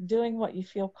 with doing what you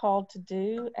feel called to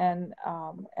do, and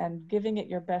giving it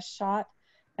your best shot,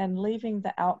 and leaving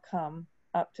the outcome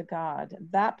up to God.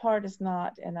 That part is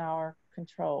not in our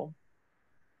control.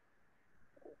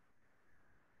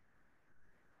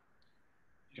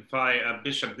 If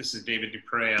Bishop, this is David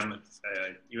Dupre. I'm a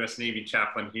U.S. Navy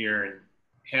chaplain here in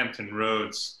Hampton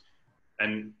Roads.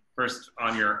 And first,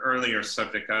 on your earlier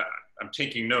subject, I'm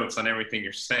taking notes on everything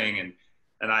you're saying,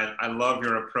 and I love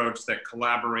your approach that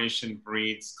collaboration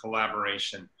breeds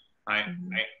collaboration. I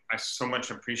so much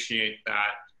appreciate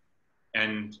that,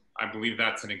 and I believe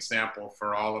that's an example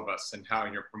for all of us and how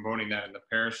you're promoting that in the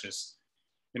parishes.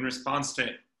 In response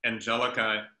to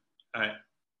Angelica,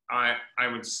 I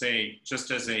would say,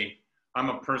 just as I'm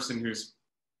a person who's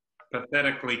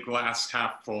pathetically glass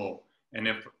half full, and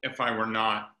if I were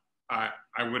not,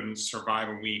 I wouldn't survive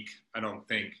a week, I don't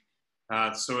think.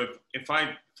 So if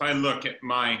I look at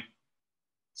my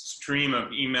stream of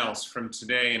emails from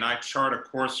today, and I chart a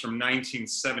course from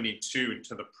 1972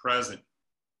 to the present,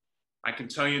 I can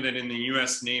tell you that in the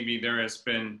US Navy, there has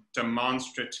been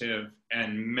demonstrative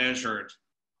and measured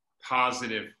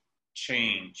positive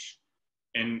change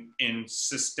in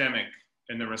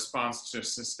the response to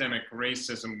systemic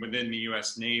racism within the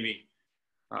US Navy.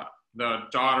 The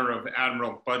daughter of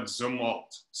Admiral Bud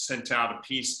Zumwalt sent out a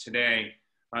piece today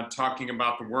talking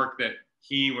about the work that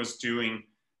he was doing,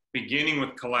 beginning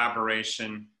with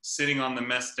collaboration, sitting on the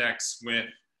mess decks with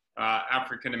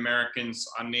African Americans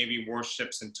on Navy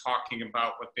warships and talking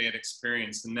about what they had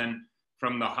experienced. And then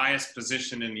from the highest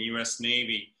position in the US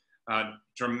Navy,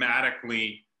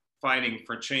 dramatically fighting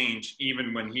for change,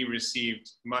 even when he received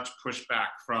much pushback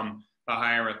from the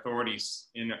higher authorities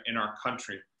in our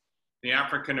country. The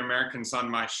African Americans on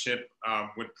my ship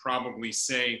would probably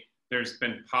say there's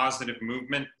been positive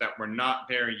movement, that we're not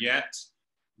there yet,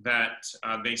 that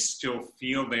they still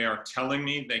feel, they are telling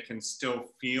me they can still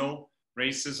feel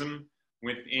racism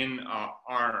within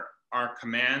our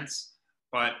commands,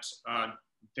 but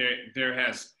there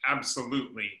has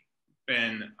absolutely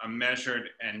been a measured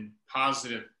and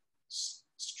positive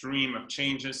stream of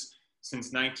changes since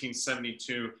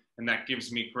 1972, and that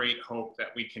gives me great hope that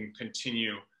we can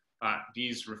continue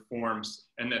these reforms,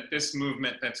 and that this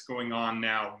movement that's going on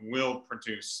now will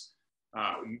produce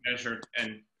measured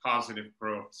and positive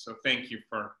growth. So thank you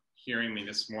for hearing me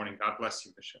this morning. God bless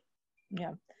you, Bishop.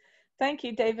 Yeah. Thank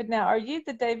you, David. Now, are you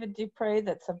the David Dupre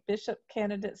that's a bishop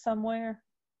candidate somewhere?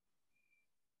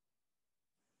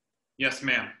 Yes,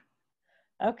 ma'am.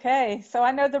 Okay, so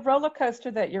I know the roller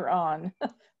coaster that you're on.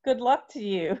 Good luck to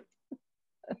you.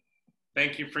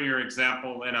 Thank you for your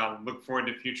example, and I'll look forward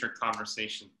to future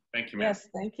conversation. Thank you, ma'am. Yes,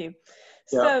 thank you.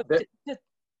 Yeah, So,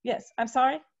 yes, I'm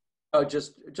sorry? Oh,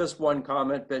 just one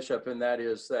comment, Bishop, and that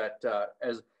is that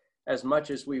as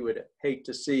much as we would hate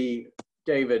to see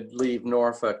David leave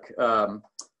Norfolk,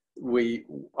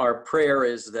 our prayer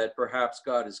is that perhaps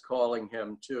God is calling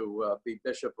him to be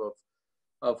Bishop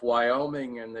of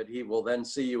Wyoming, and that he will then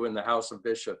see you in the House of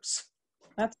Bishops.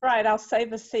 That's right. I'll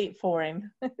save a seat for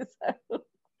him. So,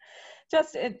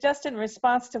 just in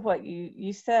response to what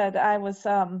you said, I was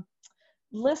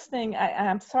listening.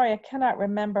 I'm sorry, I cannot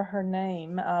remember her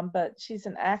name, but she's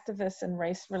an activist in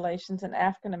race relations and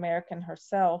African American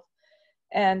herself,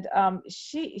 and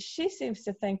she seems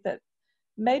to think that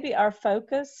maybe our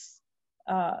focus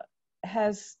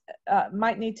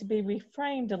might need to be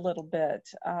reframed a little bit.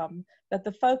 That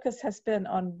the focus has been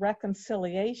on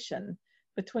reconciliation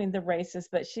between the races,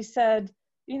 but she said,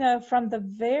 you know, from the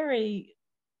very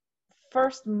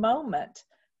first moment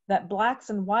that blacks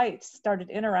and whites started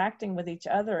interacting with each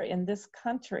other in this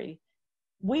country,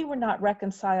 we were not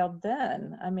reconciled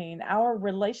then. I mean, our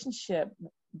relationship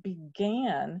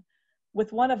began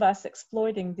with one of us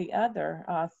exploiting the other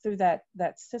through that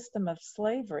system of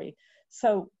slavery.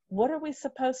 So what are we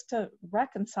supposed to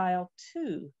reconcile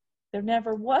to? There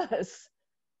never was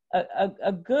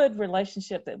a good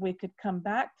relationship that we could come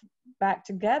back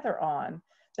together on.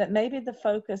 That maybe the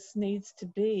focus needs to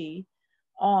be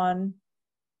on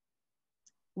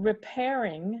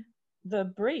repairing the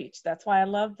breach. That's why I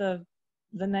love the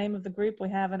name of the group we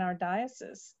have in our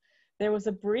diocese. There was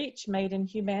a breach made in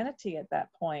humanity at that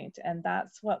point, and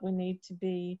that's what we need to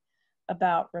be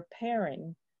about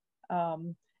repairing.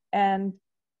 And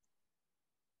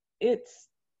it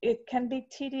can be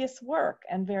tedious work,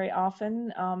 and very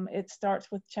often it starts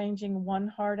with changing one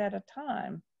heart at a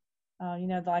time. You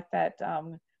know, like that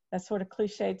sort of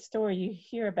cliched story you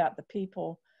hear about the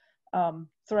people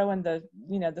throwing the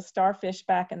starfish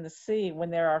back in the sea when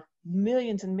there are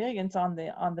millions and millions on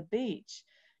the beach.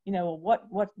 You know,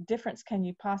 what difference can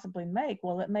you possibly make?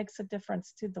 Well, it makes a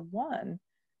difference to the one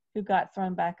who got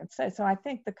thrown back and say. So I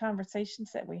think the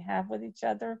conversations that we have with each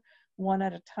other, one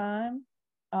at a time,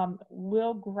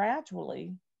 will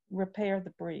gradually repair the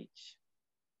breach,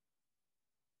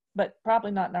 but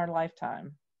probably not in our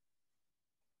lifetime.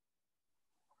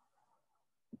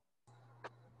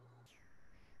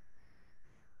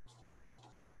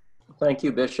 Thank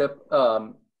you, Bishop.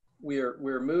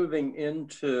 We're moving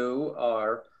into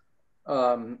our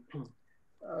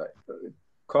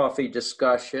coffee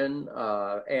discussion,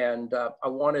 and I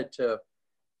wanted to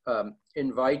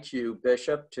invite you,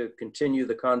 Bishop, to continue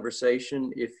the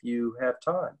conversation if you have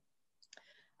time.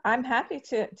 I'm happy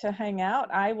to hang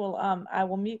out. I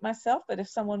will mute myself, but if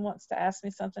someone wants to ask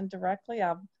me something directly,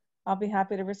 I'll be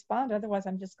happy to respond. Otherwise,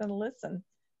 I'm just going to listen.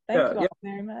 Thank you all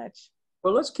very much.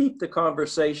 Well, let's keep the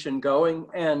conversation going,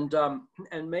 and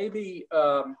maybe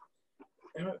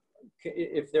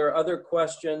if there are other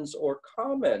questions or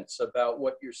comments about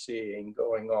what you're seeing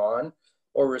going on,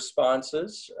 or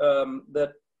responses,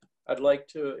 that I'd like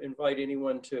to invite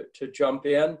anyone to jump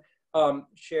in.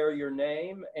 share your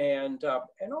name and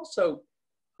also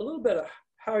a little bit of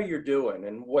how you're doing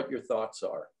and what your thoughts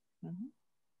are.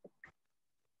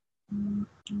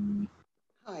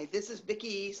 Hi, this is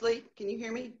Vicki Easley. Can you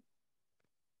hear me?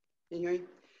 Can you hear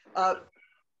me?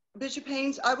 Bishop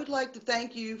Haynes, I would like to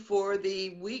thank you for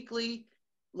the weekly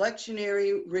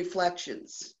lectionary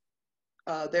reflections.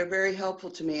 They're very helpful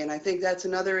to me, and I think that's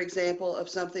another example of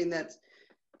something that's,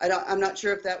 I'm not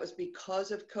sure if that was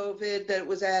because of COVID that it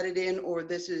was added in, or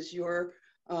this is your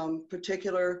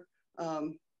particular,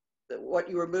 what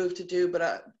you were moved to do,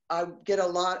 but I get a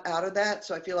lot out of that,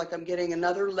 so I feel like I'm getting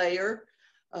another layer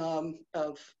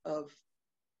of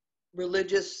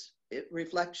religious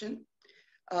reflection.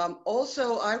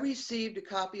 Also, I received a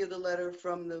copy of the letter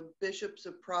from the bishops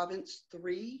of Province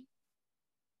 3,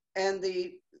 and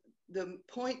the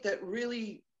point that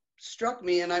really struck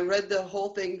me, and I read the whole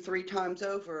thing 3 times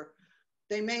over,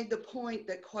 they made the point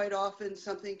that quite often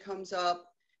something comes up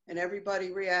and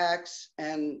everybody reacts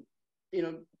and, you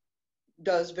know,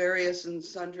 does various and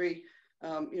sundry,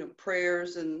 you know,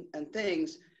 prayers and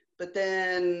things, but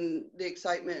then the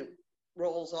excitement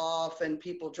rolls off and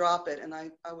people drop it. And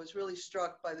I was really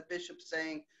struck by the bishop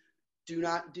saying, do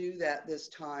not do that this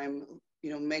time, you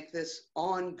know, make this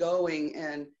ongoing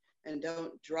and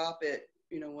don't drop it,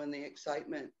 you know, when the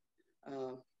excitement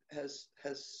has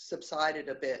subsided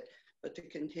a bit, but to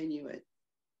continue it.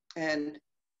 And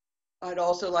I'd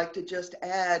also like to just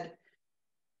add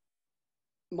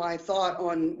my thought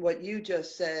on what you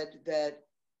just said, that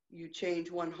you change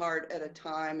one heart at a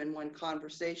time and one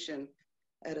conversation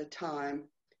at a time.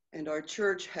 And our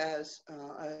church has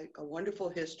a wonderful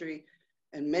history,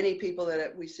 and many people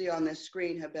that we see on this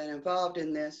screen have been involved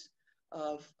in this,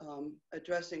 of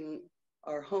addressing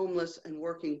our homeless and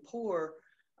working poor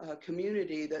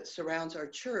community that surrounds our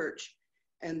church.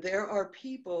 And there are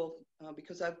people,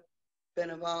 because I've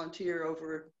been a volunteer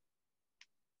over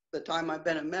the time I've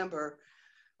been a member,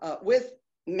 with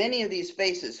many of these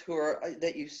faces who are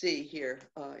that you see here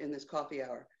in this coffee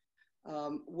hour,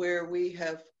 where we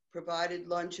have provided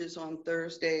lunches on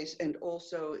Thursdays, and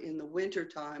also in the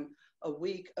wintertime, a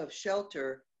week of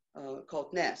shelter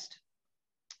called Nest,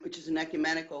 which is an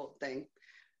ecumenical thing.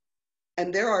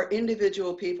 And there are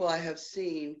individual people I have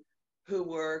seen who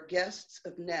were guests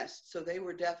of Nest, so they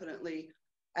were definitely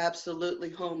absolutely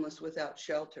homeless without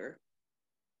shelter,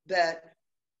 that,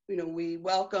 you know, we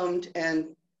welcomed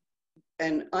and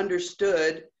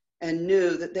understood and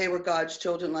knew that they were God's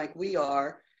children like we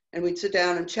are. And we'd sit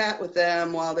down and chat with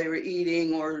them while they were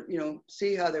eating, or, you know,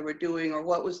 see how they were doing or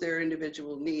what was their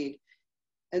individual need.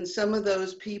 And some of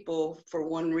those people, for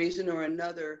one reason or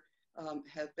another,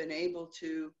 have been able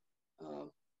to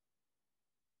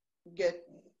get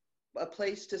a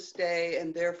place to stay,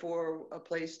 and therefore a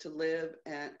place to live,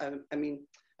 and I mean,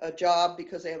 a job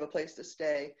because they have a place to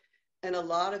stay. And a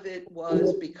lot of it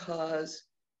was because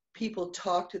people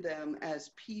talk to them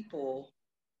as people,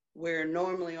 where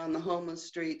normally on the homeless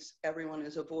streets, everyone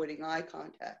is avoiding eye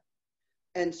contact.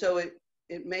 And so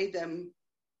it made them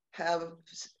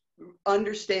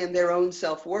understand their own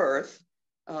self-worth,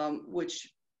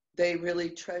 which they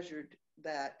really treasured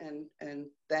that and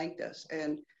thanked us.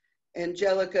 And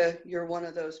Angelica, you're one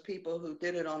of those people who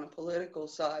did it on a political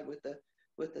side with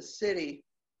the city,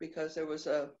 because there was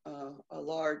a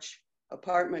large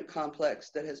apartment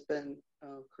complex that has been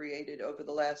created over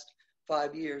the last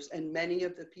 5 years. And many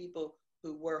of the people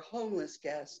who were homeless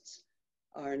guests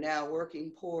are now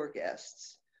working poor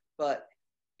guests, but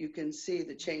you can see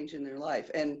the change in their life,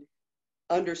 and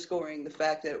underscoring the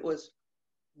fact that it was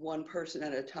one person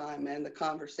at a time, and the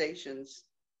conversations,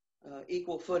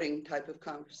 equal footing type of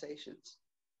conversations.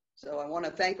 So I want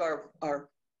to thank our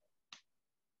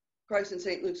Christ in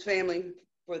St. Luke's family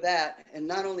for that, and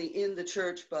not only in the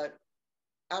church, but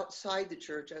outside the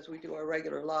church as we do our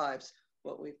regular lives,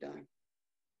 what we've done.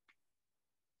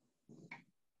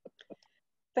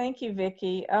 Thank you,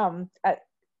 Vicki.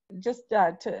 Just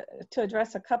to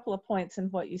address a couple of points in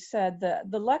what you said, the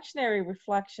lectionary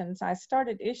reflections, I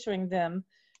started issuing them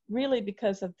really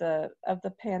because of the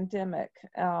pandemic,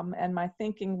 and my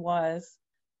thinking was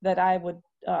that I would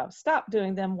stop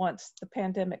doing them once the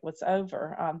pandemic was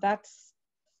over.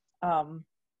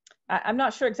 I'm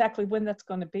not sure exactly when that's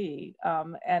going to be,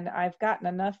 and I've gotten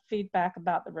enough feedback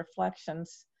about the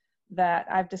reflections that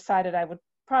I've decided I would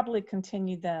probably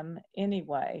continue them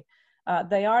anyway.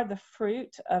 They are the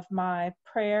fruit of my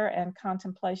prayer and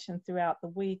contemplation throughout the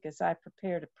week as I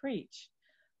prepare to preach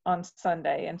on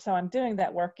Sunday. And so I'm doing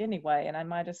that work anyway, and I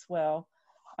might as well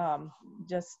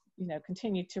just, you know,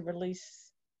 continue to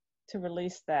release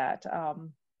that.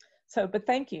 But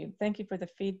thank you for the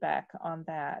feedback on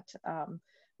that.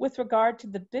 with regard to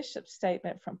the bishop's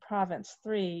statement from Province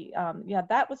 3, yeah,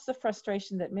 that was the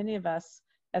frustration that many of us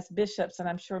as bishops, and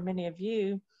I'm sure many of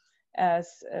you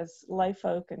as lay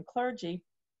folk and clergy,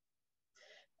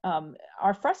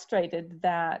 are frustrated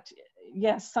that,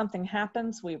 yes, something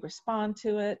happens, we respond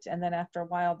to it, and then after a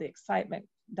while the excitement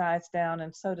dies down,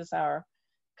 and so does our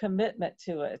commitment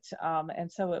to it.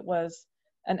 And so it was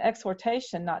an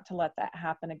exhortation not to let that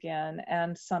happen again,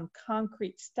 and some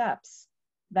concrete steps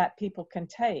that people can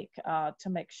take to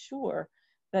make sure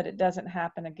that it doesn't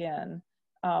happen again.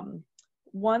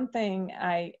 One thing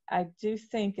I do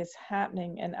think is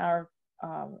happening in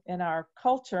our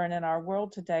culture and in our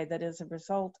world today that is a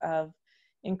result of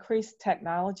increased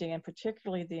technology, and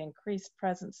particularly the increased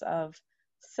presence of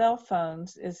cell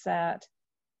phones, is that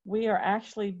we are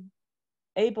actually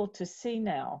able to see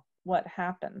now what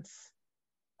happens.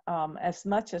 As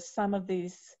much as some of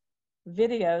these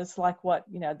videos, like what,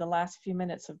 the last few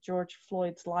minutes of George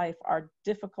Floyd's life, are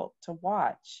difficult to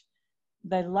watch,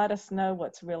 they let us know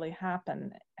what's really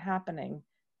happening,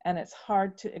 and it's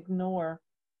hard to ignore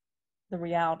the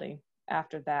reality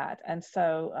after that. And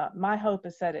so my hope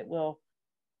is that it will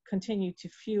continue to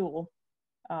fuel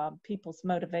people's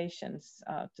motivations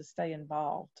to stay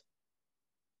involved.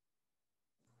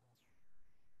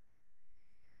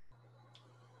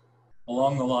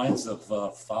 Along the lines of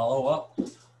follow-up,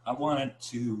 I wanted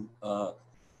to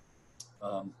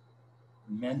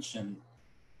mention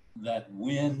that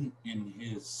when in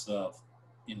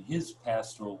his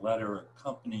pastoral letter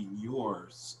accompanying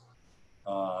yours,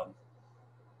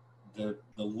 the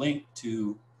link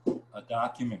to a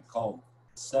document called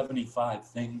 75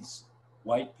 Things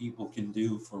White People Can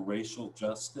Do for Racial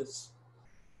Justice,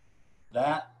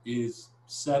 that is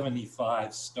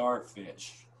 75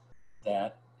 starfish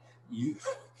that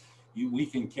we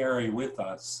can carry with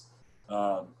us.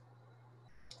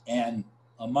 And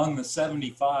among the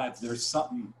 75, there's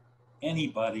something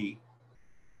anybody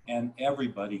and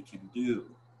everybody can do.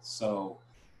 So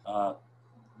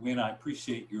when I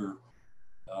appreciate your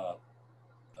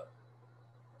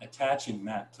attaching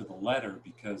that to the letter,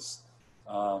 because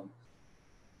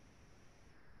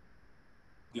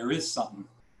there is something,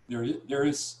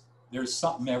 there's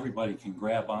something everybody can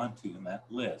grab onto in that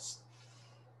list.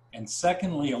 And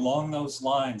secondly, along those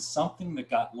lines, something that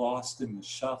got lost in the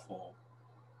shuffle,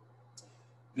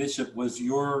 Bishop, was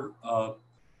your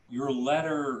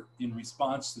letter in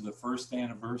response to the first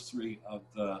anniversary of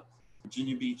the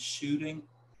Virginia Beach shooting.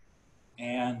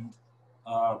 And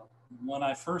when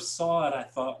I first saw it, I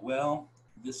thought, well,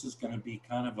 this is going to be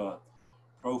kind of a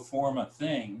pro forma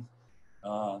thing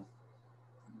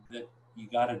that you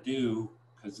got to do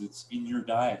because it's in your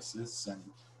diocese, and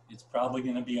it's probably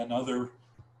going to be another.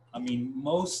 I mean,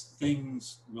 most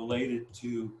things related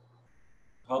to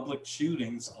public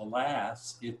shootings,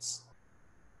 alas,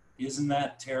 isn't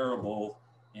that terrible?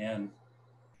 And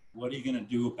what are you going to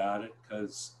do about it?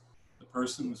 Because the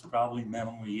person was probably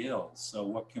mentally ill. So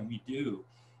what can we do?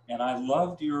 And I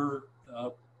loved your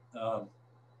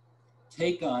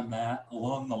take on that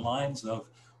along the lines of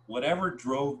whatever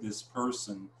drove this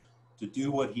person to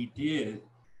do what he did,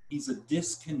 he's a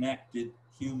disconnected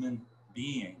human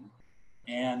being.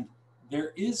 And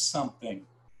there is something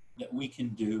that we can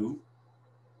do,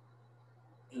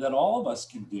 that all of us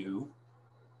can do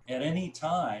at any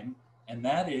time, and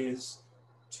that is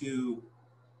to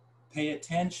pay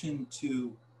attention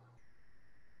to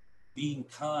being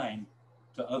kind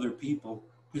to other people,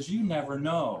 because you never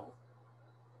know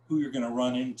who you're going to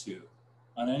run into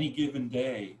on any given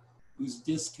day who's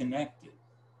disconnected.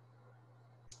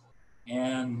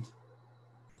 And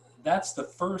that's the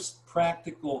first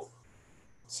practical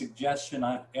suggestion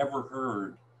I've ever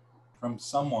heard from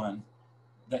someone,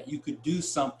 that you could do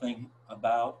something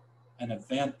about an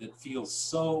event that feels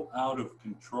so out of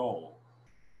control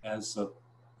as a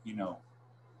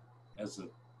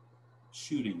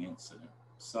shooting incident.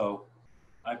 So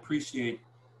I appreciate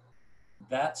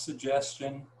that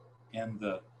suggestion and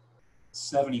the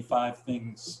 75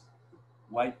 things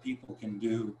white people can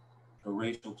do for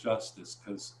racial justice,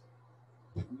 because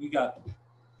we got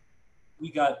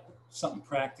something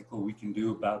practical we can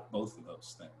do about both of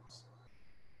those things.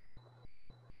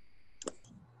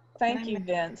 Thank you,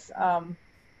 Vince.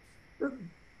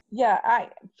 Yeah,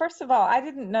 first of all, I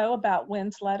didn't know about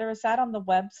Wynn's letter. Is that on the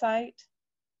website?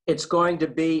 It's going to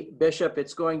be, Bishop,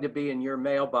 it's going to be in your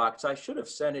mailbox. I should have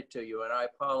sent it to you, and I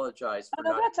apologize for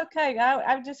no, that's okay.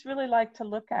 I just really like to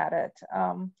look at it.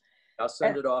 I'll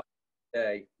send it off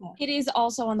today. It is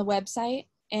also on the website,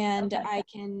 and Okay. I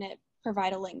can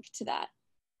provide a link to that.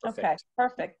 Perfect. Okay,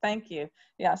 perfect. Thank you.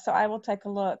 Yeah, so I will take a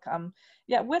look.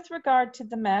 Yeah, with regard to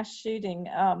the mass shooting,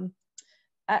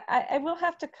 I will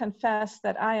have to confess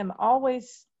that I am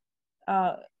always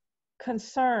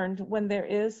concerned when there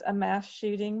is a mass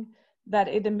shooting that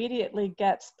it immediately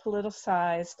gets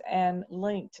politicized and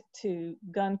linked to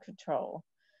gun control.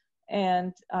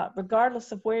 And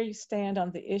regardless of where you stand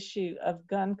on the issue of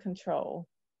gun control,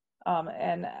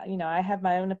 and you know, I have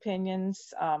my own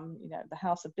opinions. You know, the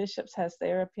House of Bishops has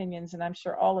their opinions, and I'm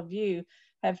sure all of you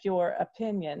have your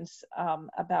opinions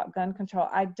about gun control.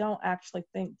 I don't actually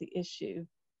think the issue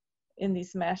in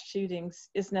these mass shootings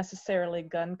is necessarily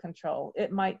gun control.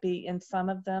 It might be in some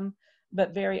of them,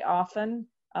 but very often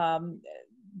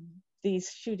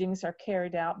these shootings are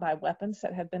carried out by weapons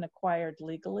that have been acquired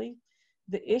legally.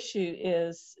 The issue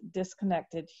is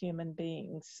disconnected human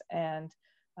beings. And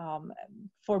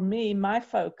for me, my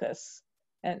focus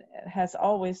has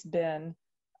always been,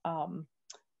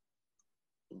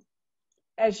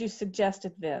 as you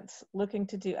suggested, Vince, looking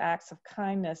to do acts of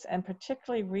kindness and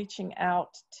particularly reaching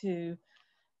out to,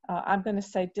 I'm going to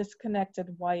say disconnected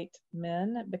white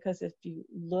men, because if you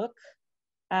look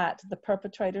at the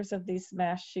perpetrators of these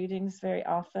mass shootings, very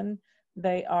often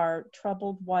they are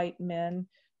troubled white men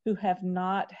who have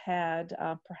not had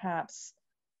perhaps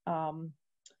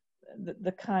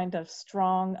the kind of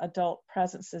strong adult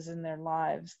presences in their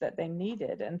lives that they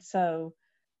needed. And so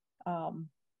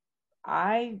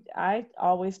I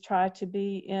always try to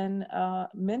be in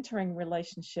mentoring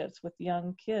relationships with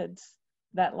young kids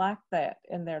that lack that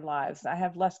in their lives. I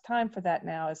have less time for that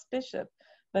now as bishop,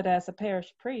 but as a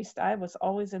parish priest, I was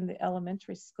always in the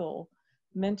elementary school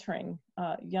mentoring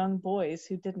young boys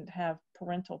who didn't have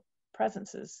parental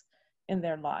presences in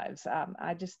their lives.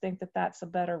 I just think that that's a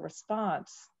better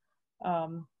response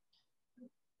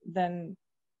than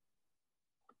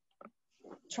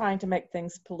trying to make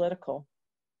things political,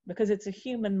 because it's a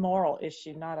human moral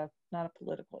issue, not a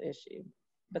political issue.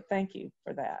 But thank you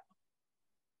for that.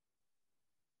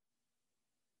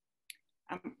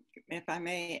 If I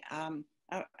may, I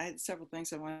had several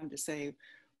things I wanted to say.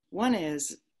 One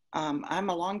is, I'm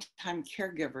a longtime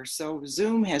caregiver, so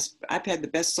Zoom I've had the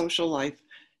best social life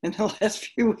in the last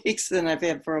few weeks than I've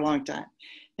had for a long time,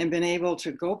 and been able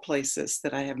to go places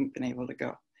that I haven't been able to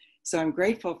go. So I'm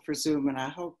grateful for Zoom, and I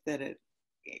hope that it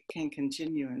can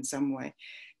continue in some way.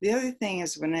 The other thing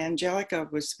is, when Angelica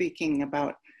was speaking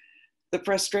about the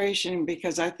frustration,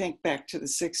 because I think back to the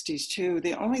 60s too,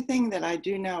 the only thing that I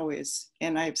do know is,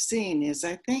 and I've seen, is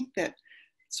I think that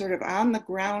sort of on the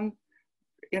ground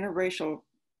interracial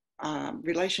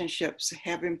relationships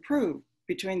have improved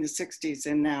between the 60s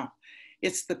and now.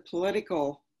 It's the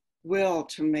political will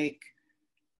to make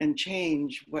and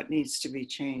change what needs to be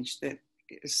changed that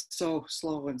is so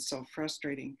slow and so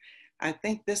frustrating. I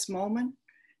think this moment,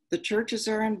 the churches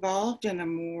are involved in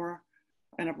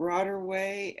a broader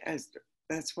way, as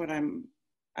that's what I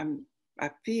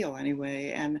feel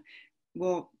anyway. And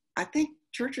well, I think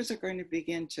churches are going to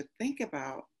begin to think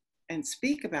about and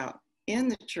speak about in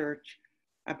the church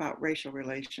about racial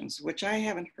relations, which I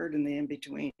haven't heard in the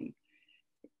in-between,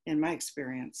 in my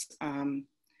experience.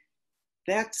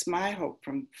 That's my hope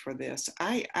for this.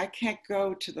 I can't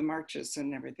go to the marches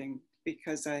and everything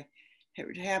because I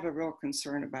have a real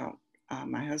concern about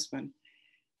my husband.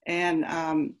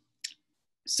 And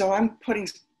so I'm putting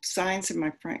signs in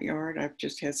my front yard. I've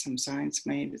just had some signs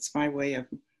made. It's my way of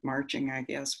marching, I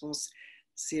guess. We'll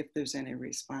see if there's any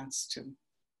response to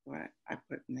what I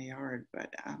put in the yard.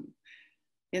 But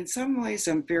in some ways,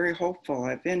 I'm very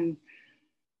hopeful.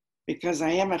 Because I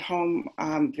am at home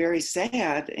very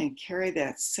sad and carry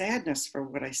that sadness for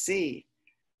what I see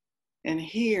and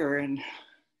hear and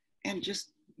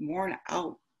just worn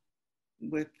out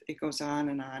with, it goes on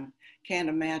and on. Can't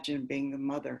imagine being the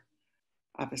mother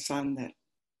of a son that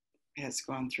has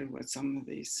gone through what some of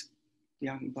these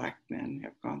young Black men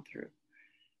have gone through,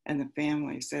 and the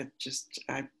families. That just,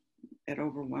 it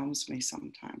overwhelms me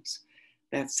sometimes,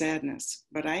 that sadness.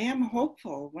 But I am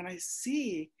hopeful when I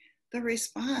see the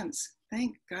response.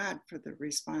 Thank God for the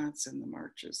response in the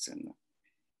marches. And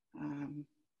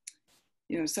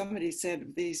you know, somebody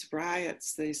said these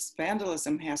riots, this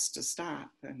vandalism has to stop.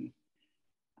 And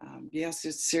yes,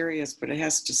 it's serious, but it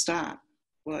has to stop.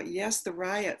 Well, yes, the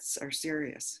riots are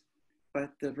serious,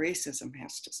 but the racism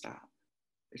has to stop.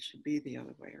 It should be the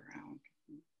other way around.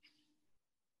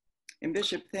 And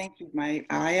Bishop, thank you.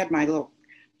 I had my little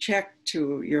check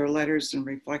to your letters and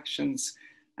reflections.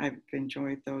 I've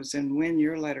enjoyed those. And when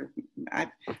your letter, I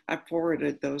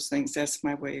forwarded those things. That's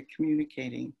my way of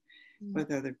communicating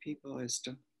with other people, is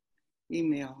to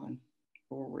email and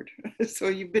forward. So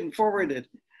you've been forwarded.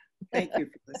 Thank you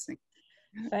for listening.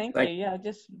 Thank you. Yeah,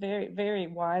 just very, very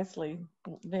wisely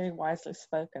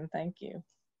spoken. Thank you.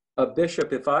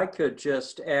 Bishop, if I could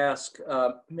just ask,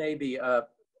 maybe,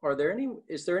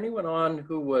 is there anyone on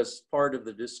who was part of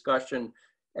the discussion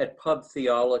at Pub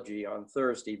Theology on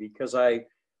Thursday? Because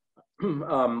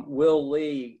Will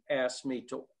Lee asked me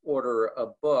to order a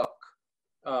book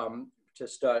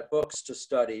books to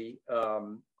study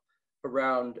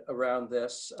around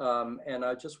this, and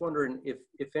I was just wondering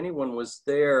if anyone was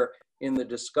there in the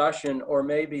discussion, or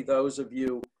maybe those of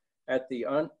you at the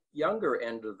younger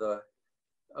end of the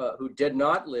who did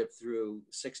not live through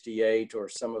 '68 or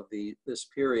some of this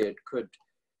period could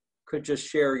just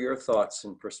share your thoughts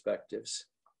and perspectives.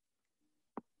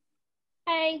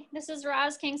 Hey, this is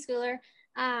Roz Kingschooler.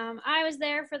 I was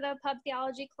there for the Pub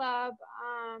Theology Club,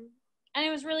 and it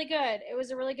was really good. It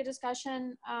was a really good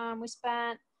discussion. We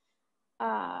spent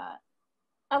a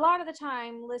lot of the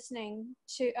time listening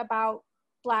about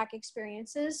Black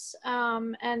experiences,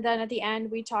 and then at the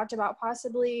end we talked about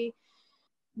possibly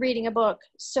reading a book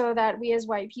so that we as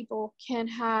white people can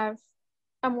have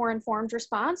a more informed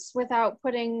response without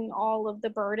putting all of the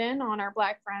burden on our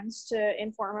Black friends to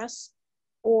inform us,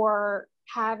 or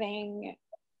having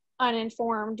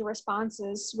uninformed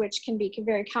responses, which can be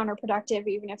very counterproductive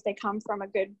even if they come from a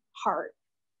good heart.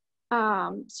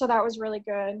 So that was really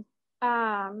good.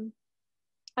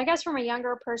 I guess from a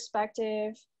younger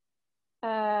perspective,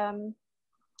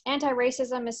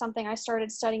 anti-racism is something I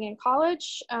started studying in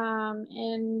college.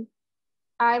 And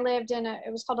I lived in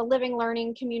it was called a living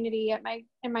learning community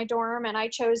in my dorm, and I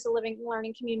chose the living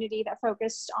learning community that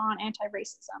focused on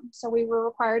anti-racism. So we were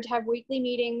required to have weekly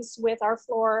meetings with our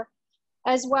floor,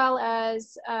 as well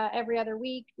as every other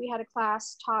week we had a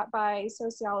class taught by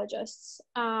sociologists.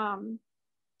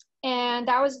 And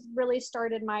that was really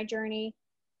started my journey.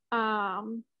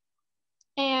 And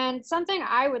something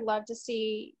I would love to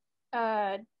see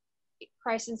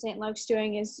Christ in St. Luke's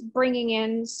doing is bringing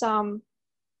in some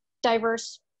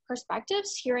diverse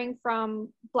perspectives, hearing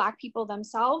from Black people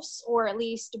themselves, or at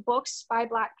least books by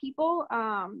Black people.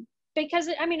 Because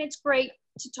it's great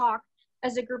to talk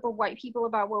as a group of white people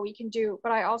about what we can do,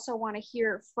 but I also want to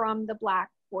hear from the Black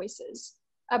voices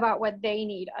about what they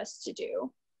need us to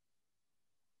do.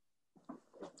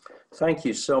 Thank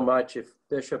you so much.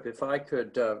 Bishop, if I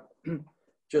could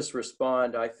just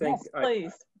respond, I think, yes,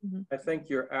 please. I think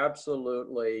you're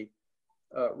absolutely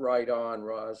right on,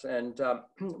 Roz. And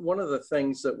one of the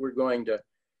things that we're going to,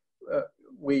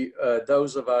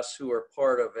 those of us who are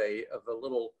part of a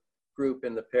little group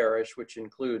in the parish, which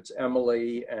includes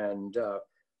Emily and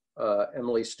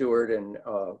Emily Stewart and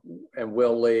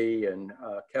Will Lee and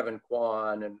Kevin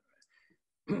Kwan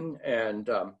and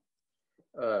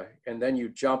then you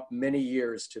jump many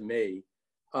years to me,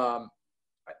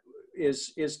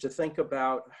 is to think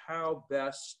about how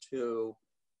best to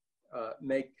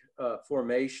make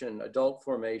adult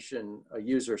formation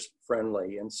user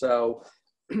friendly. And so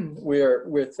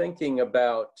we're thinking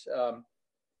about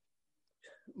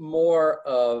more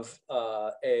of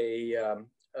a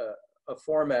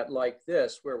format like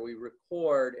this, where we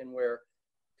record and where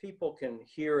people can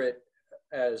hear it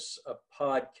as a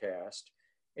podcast.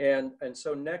 And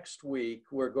so next week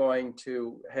we're going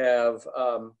to have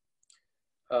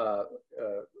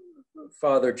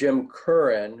Father Jim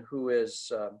Curran, who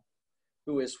is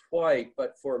white,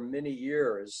 but for many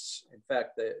years, in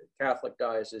fact, the Catholic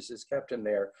Diocese has kept him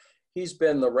there. He's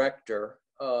been the rector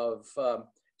of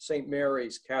St.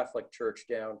 Mary's Catholic Church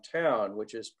downtown,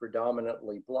 which is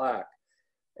predominantly Black.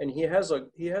 And he has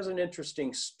an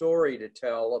interesting story to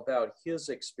tell about his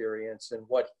experience and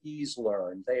what he's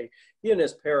learned. He and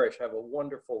his parish have a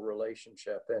wonderful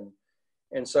relationship,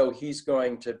 and so he's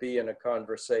going to be in a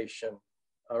conversation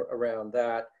around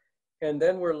that. And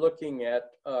then we're looking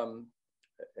at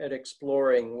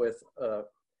exploring with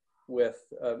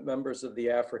members of the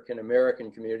African American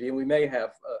community, and we may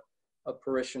have a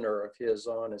parishioner of his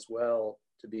on as well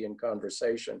to be in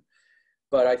conversation.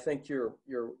 But I think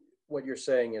what you're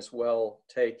saying is well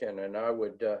taken, and I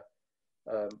would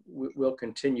we'll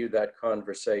continue that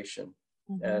conversation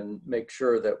and make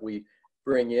sure that we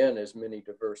bring in as many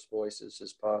diverse voices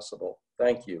as possible.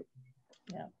 Thank you.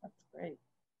 Yeah, that's great.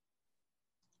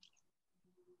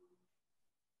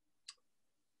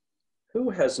 Who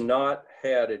has not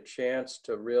had a chance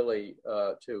to really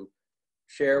to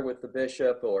share with the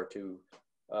bishop, or to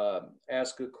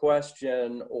ask a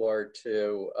question, or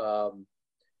to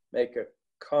make a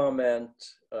comment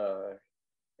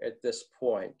at this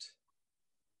point?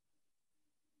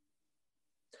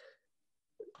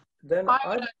 Then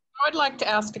I would like to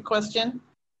ask a question.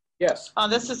 Yes.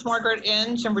 This is Margaret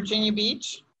Inge in Virginia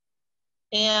Beach.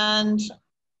 And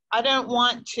I don't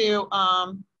want to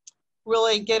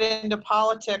really get into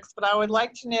politics, but I would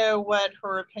like to know what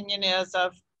her opinion is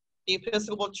of the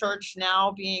Episcopal Church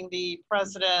now being the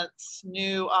president's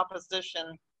new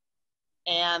opposition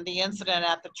and the incident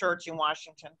at the church in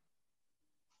Washington?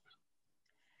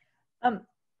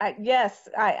 Yes,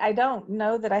 I don't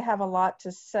know that I have a lot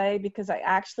to say because I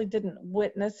actually didn't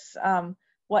witness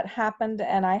what happened,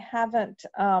 and I haven't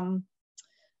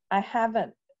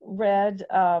read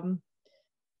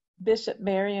Bishop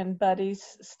Marion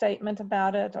Buddy's statement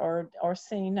about it or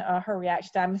seen her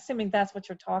reaction. I'm assuming that's what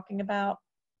you're talking about.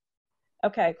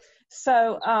 Okay,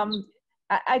 so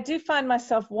I do find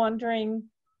myself wondering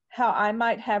how I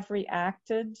might have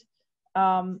reacted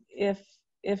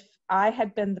if I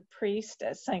had been the priest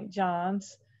at St.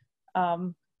 John's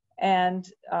and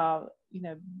you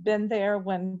know, been there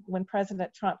when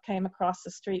President Trump came across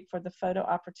the street for the photo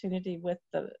opportunity with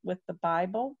the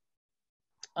Bible.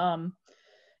 And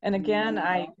again,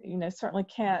 I certainly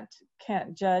can't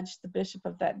judge the bishop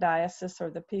of that diocese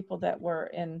or the people that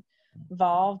were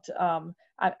involved.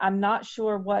 I'm not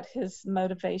sure what his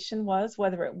motivation was,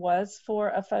 whether it was for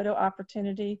a photo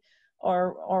opportunity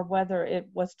or whether it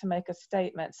was to make a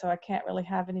statement. So I can't really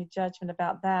have any judgment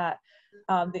about that.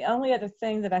 The only other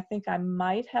thing that I think I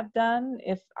might have done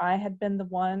if I had been the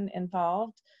one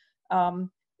involved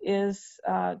is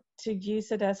to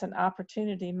use it as an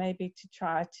opportunity maybe to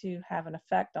try to have an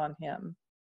effect on him,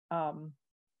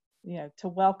 you know, to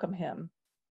welcome him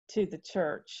to the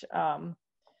church.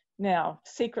 Now,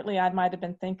 secretly, I might have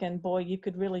been thinking, boy, you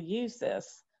could really use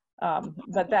this,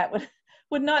 but that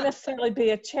would not necessarily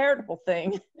be a charitable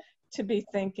thing to be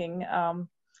thinking.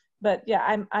 But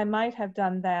yeah, I might have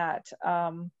done that.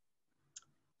 I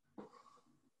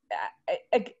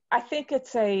think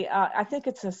it's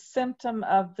a symptom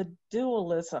of the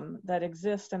dualism that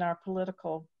exists in our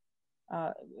political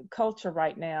culture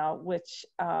right now, which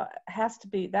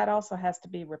that also has to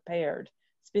be repaired.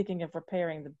 Speaking of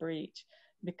repairing the breach,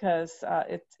 because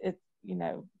you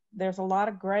know, there's a lot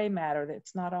of gray matter.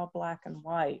 It's not all black and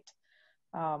white.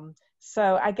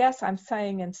 So I guess I'm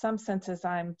saying in some senses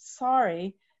I'm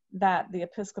sorry that the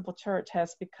Episcopal Church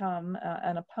has become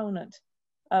an opponent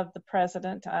of the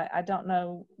president. I don't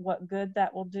know what good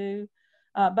that will do,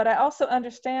 but I also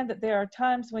understand that there are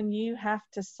times when you have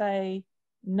to say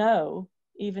no,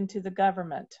 even to the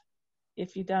government,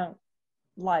 if you don't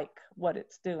like what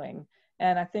it's doing.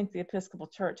 And I think the Episcopal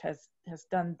Church has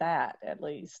done that at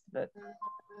least, but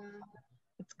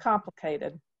it's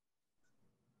complicated.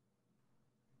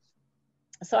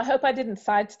 So I hope I didn't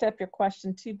sidestep your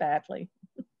question too badly.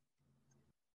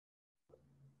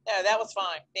 No, that was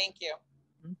fine. Thank you.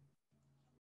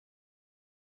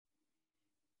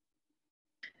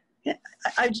 Yeah,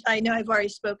 I know I've already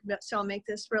spoken about, so I'll make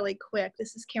this really quick.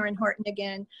 This is Karen Horton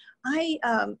again. I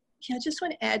just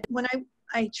want to add, when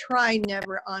I try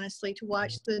never honestly to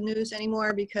watch the news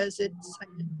anymore because it's,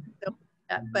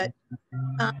 but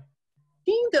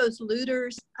seeing those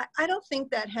looters, I don't think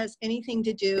that has anything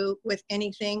to do with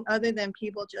anything other than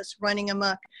people just running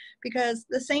amok, because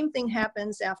the same thing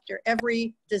happens after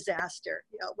every disaster,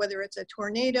 you know, whether it's a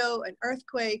tornado, an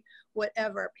earthquake,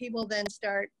 whatever. People then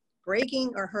start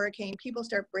breaking, or hurricane, people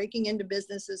start breaking into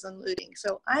businesses and looting.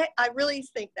 So I really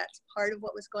think that's part of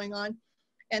what was going on.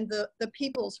 And the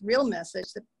people's real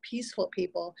message, the peaceful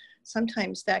people,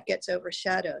 sometimes that gets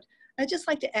overshadowed. I'd just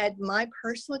like to add my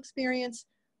personal experience.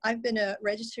 I've been a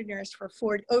registered nurse for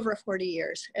over 40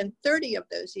 years, and 30 of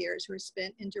those years were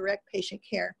spent in direct patient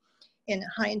care in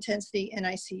high intensity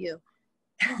NICU.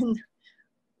 And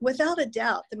without a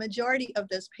doubt, the majority of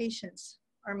those patients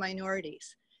are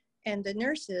minorities. And the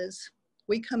nurses,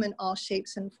 we come in all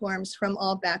shapes and forms, from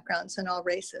all backgrounds and all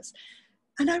races.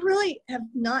 And I really have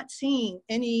not seen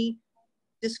any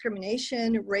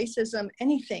discrimination, racism,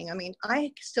 anything. I mean,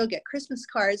 I still get Christmas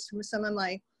cards from some of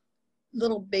my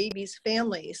little babies'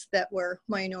 families that were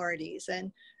minorities,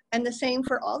 and the same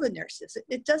for all the nurses.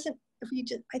 It doesn't,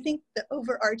 I think the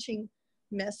overarching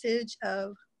message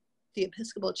of the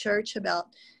Episcopal Church about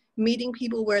meeting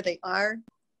people where they are,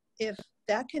 if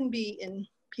that can be in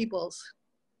people's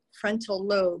frontal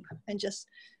lobe and just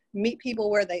meet people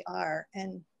where they are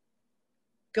and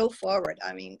go forward.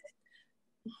 I mean,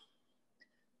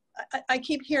 I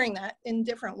keep hearing that in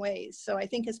different ways, so I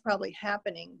think it's probably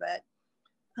happening, but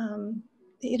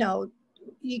you know,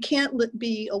 you can't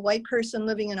be a white person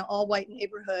living in an all white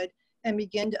neighborhood and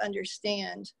begin to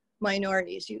understand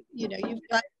minorities. You know, you've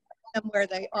got them where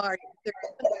they are,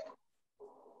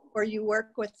 or you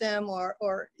work with them, or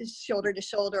shoulder to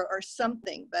shoulder or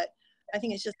something. But I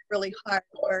think it's just really hard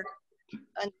to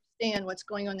understand what's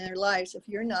going on in their lives if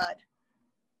you're not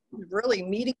really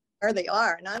meeting where they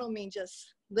are. And I don't mean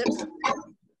just lips, just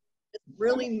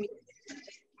really meet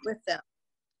with them.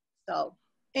 So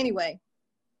anyway,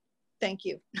 Thank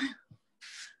you.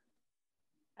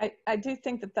 I do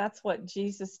think that that's what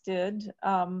Jesus did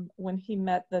when he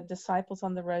met the disciples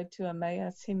on the road to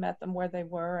Emmaus. He met them where they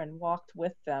were and walked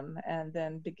with them and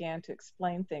then began to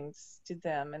explain things to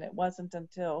them. And it wasn't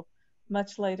until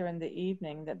much later in the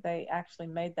evening that they actually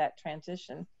made that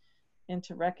transition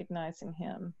into recognizing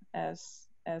him as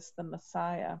the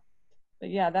Messiah.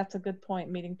 But yeah, that's a good point,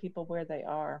 meeting people where they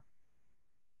are.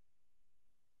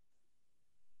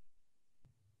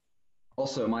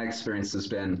 Also, my experience has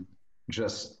been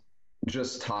just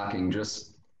talking,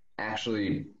 just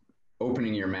actually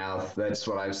opening your mouth. That's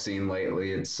what I've seen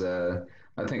lately. It's I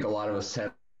think a lot of us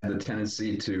have the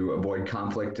tendency to avoid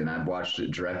conflict, and I've watched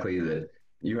it directly that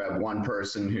you have one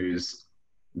person who's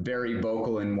very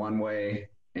vocal in one way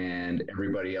and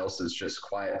everybody else is just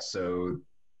quiet. So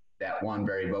that one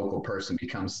very vocal person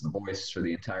becomes the voice for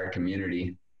the entire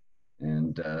community.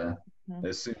 And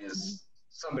as soon as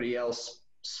somebody else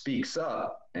speaks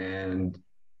up and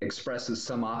expresses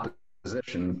some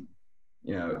opposition,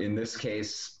 you know, in this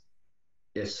case,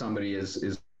 if somebody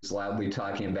is loudly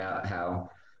talking about how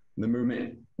the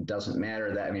movement doesn't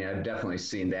matter, that, I mean, I've definitely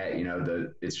seen that, you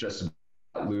know, it's just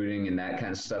looting and that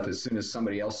kind of stuff. As soon as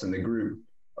somebody else in the group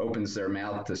opens their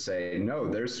mouth to say, no,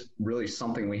 there's really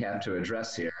something we have to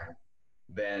address here,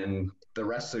 then the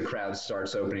rest of the crowd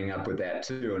starts opening up with that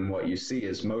too. And what you see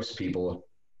is most people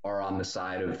are on the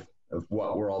side of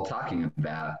what we're all talking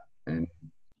about. And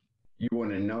you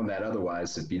wouldn't have known that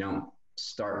otherwise if you don't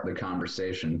start the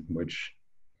conversation, which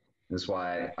is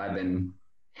why I've been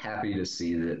happy to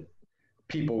see that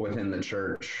people within the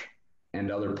church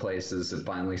and other places have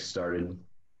finally started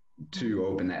to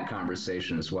open that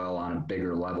conversation as well on a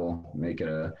bigger level, make it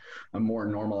a more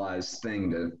normalized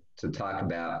thing to talk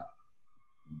about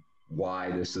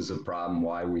why this is a problem,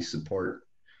 why we support,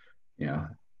 you know.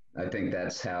 I think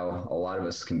that's how a lot of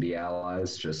us can be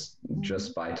allies, just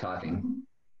by talking.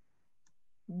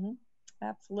 Mm-hmm.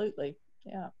 Absolutely,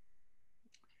 yeah.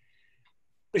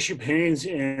 Bishop Haynes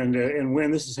and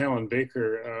Wynn, this is Alan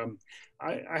Baker.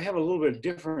 I have a little bit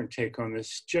different take on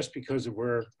this just because of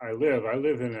where I live. I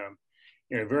live in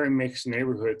a very mixed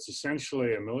neighborhood. It's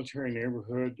essentially a military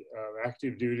neighborhood of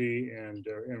active duty and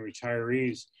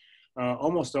retirees.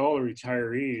 Almost all the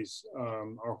retirees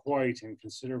are white and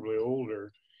considerably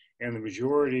older, and the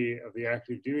majority of the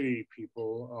active duty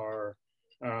people are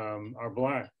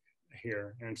Black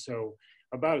here. And so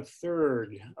about a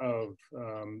third of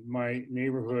my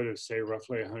neighborhood of, say,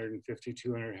 roughly 150,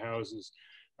 200 houses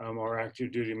are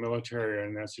active duty military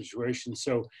in that situation.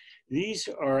 So these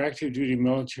are active duty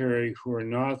military who are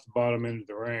not at the bottom end of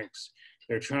the ranks.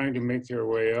 They're trying to make their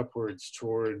way upwards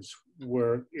towards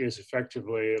where is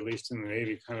effectively, at least in the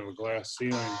Navy, kind of a glass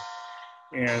ceiling.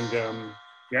 And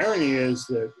the irony is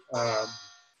that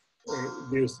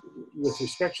with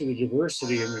respect to the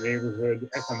diversity in the neighborhood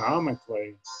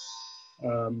economically,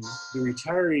 the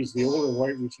retirees, the older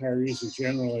white retirees, are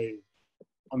generally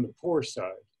on the poor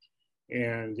side.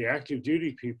 And the active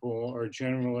duty people are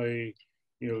generally,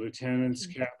 lieutenants,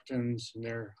 captains, and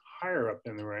they're higher up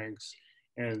in the ranks,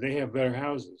 and they have better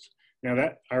houses. Now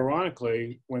that,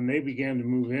 ironically, when they began to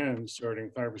move in, starting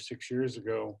 5 or 6 years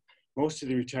ago, most of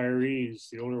the retirees,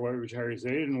 the older white retirees,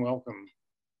 they didn't welcome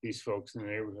these folks in the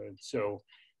neighborhood. So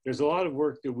there's a lot of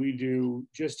work that we do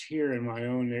just here in my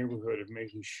own neighborhood of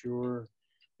making sure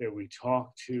that we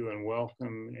talk to and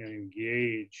welcome and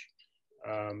engage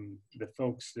the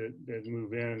folks that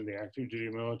move in, the active duty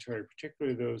military,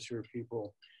 particularly those who are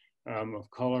people of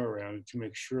color around, to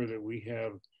make sure that we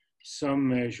have some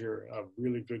measure of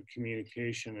really good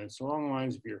communication. And it's along the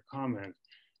lines of your comment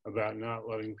about not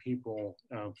letting people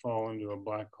fall into a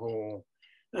black hole,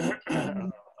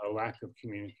 a lack of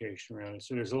communication around it.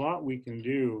 So there's a lot we can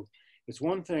do. It's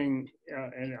one thing,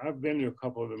 and I've been to a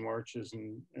couple of the marches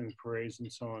and parades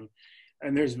and so on,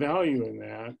 and there's value in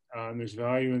that. There's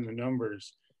value in the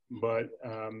numbers, but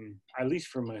at least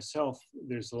for myself,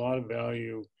 there's a lot of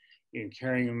value in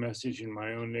carrying a message in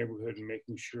my own neighborhood and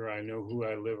making sure I know who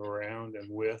I live around and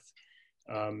with,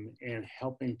 and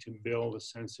helping to build a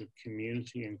sense of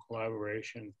community and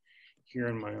collaboration here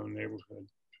in my own neighborhood.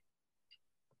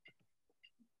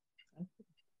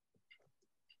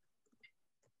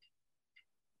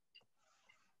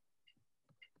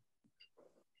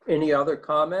 Any other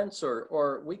comments,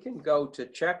 or we can go to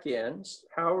check-ins.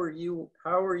 How are you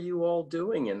all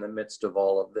doing in the midst of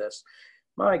all of this?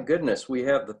 My goodness, we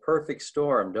have the perfect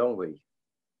storm, don't we?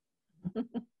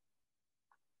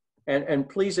 and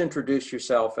please introduce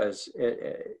yourself as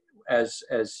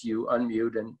you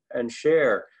unmute and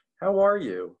share. How are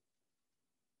you?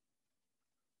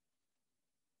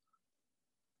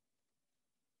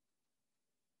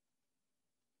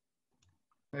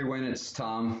 Hey, Wayne, it's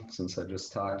Tom. Since I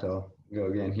just talked, I'll go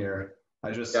again here.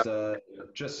 I just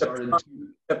started.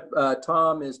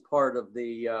 Tom is part of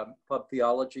the pub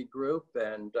theology group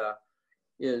and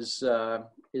is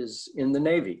in the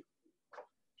Navy.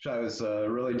 I was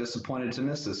really disappointed to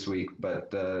miss this week,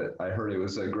 but I heard it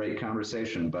was a great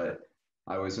conversation. But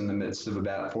I was in the midst of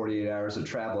about 48 hours of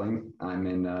traveling. I'm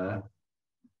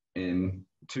in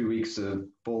 2 weeks of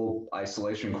full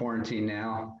isolation quarantine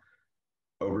now,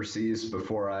 overseas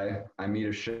before I meet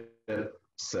a ship.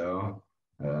 So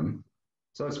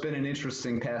so it's been an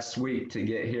interesting past week to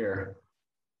get here.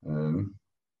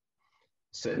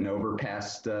 Sitting over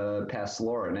past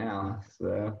Laura now.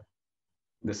 So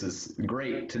this is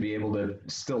great to be able to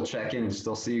still check in and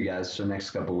still see you guys for the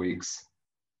next couple of weeks.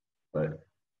 But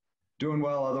doing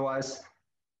well otherwise.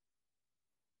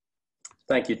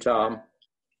 Thank you, Tom.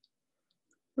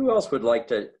 Who else would like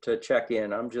to check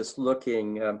in? I'm just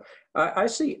looking. I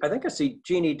think I see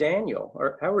Jeannie Daniel.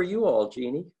 How are you all,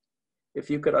 Jeannie? If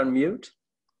you could unmute.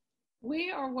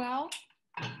 We are well.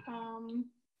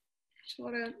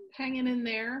 Sort of hanging in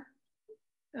there.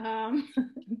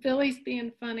 Billy's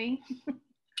being funny.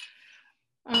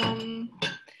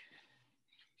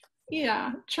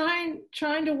 Yeah, trying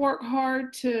to work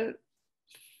hard to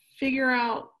figure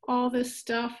out all this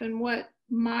stuff and what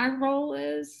my role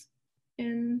is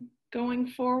in going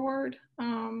forward.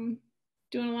 Doing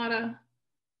a lot of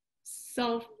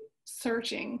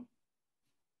self-searching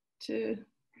to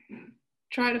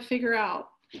try to figure out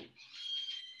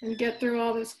and get through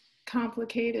all this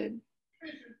complicated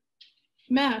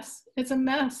mess. It's a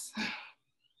mess.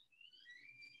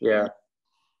 Yeah,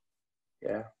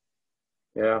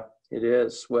 it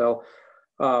is. Well,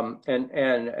 and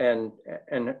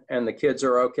the kids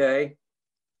are okay?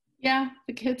 Yeah,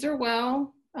 the kids are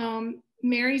well.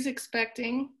 Mary's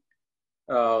expecting.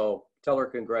 Oh, tell her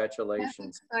congratulations.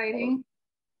 That's exciting.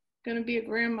 Going to be a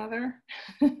grandmother.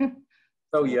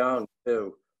 So young,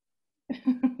 too. Oh,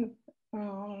 I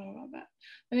don't know about that.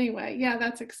 Anyway, yeah,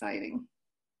 that's exciting.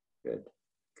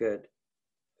 Good.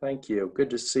 Thank you.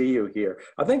 Good to see you here.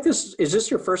 I think is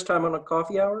this your first time on a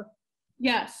coffee hour?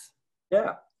 Yes.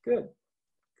 Yeah, good.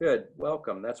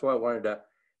 Welcome. That's why I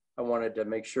wanted to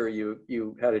make sure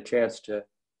you had a chance to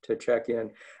check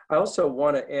in. I also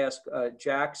want to ask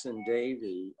Jackson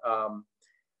Davey,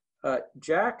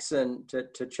 Jackson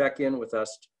to check in with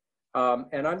us.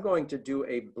 And I'm going to do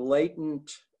a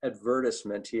blatant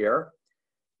advertisement here.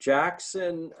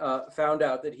 Jackson found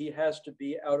out that he has to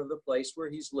be out of the place where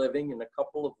he's living in a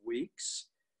couple of weeks.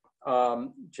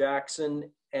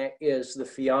 Jackson is the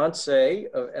fiance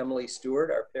of Emily Stewart,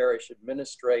 our parish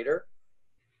administrator.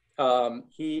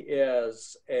 He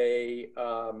is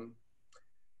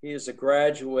a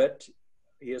graduate.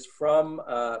 He is from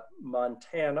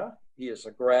Montana. He is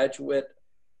a graduate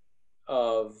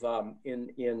of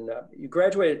you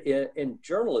graduated in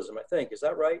journalism, I think. Is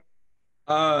that right?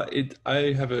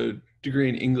 I have a degree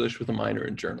in English with a minor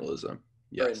in journalism.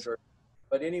 Yes.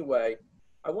 But anyway,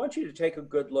 I want you to take a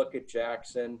good look at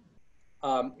Jackson.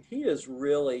 He is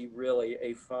really, really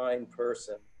a fine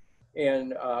person.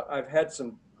 And I've had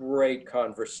some great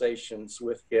conversations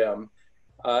with him.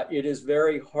 It is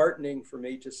very heartening for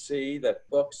me to see that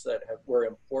books that were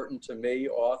important to me,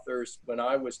 authors when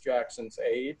I was Jackson's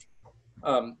age,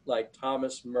 like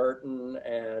Thomas Merton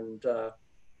and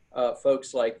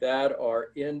folks like that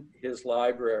are in his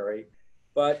library.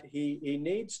 But he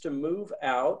needs to move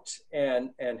out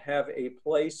and have a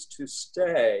place to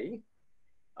stay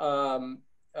for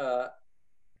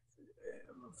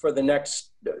the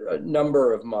next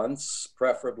number of months,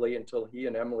 preferably until he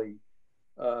and Emily,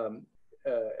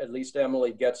 at least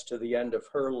Emily gets to the end of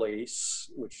her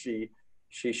lease, which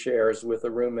she shares with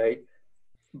a roommate.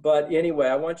 But anyway,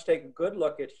 I want you to take a good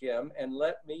look at him and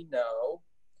let me know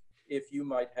if you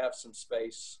might have some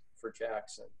space for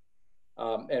Jackson.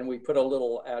 And we put a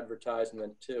little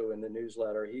advertisement too in the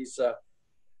newsletter. He's a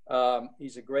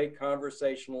great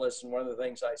conversationalist. And one of the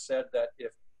things I said that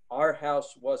if our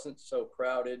house wasn't so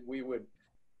crowded, we would,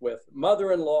 with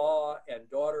mother-in-law and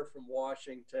daughter from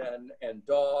Washington and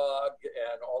dog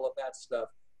and all of that stuff,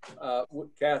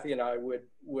 Kathy and I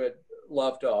would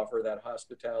love to offer that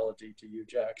hospitality to you,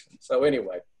 Jackson. So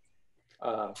anyway,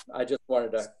 I just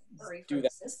wanted to do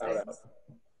that shout out.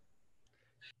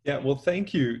 Yeah, well,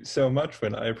 thank you so much,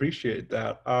 Wynn. I appreciate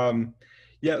that.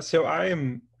 Yeah, so I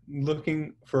am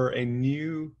looking for a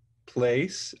new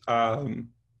place.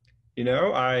 You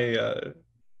know, I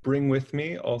bring with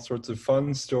me all sorts of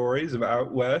fun stories of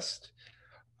out west,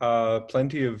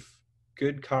 plenty of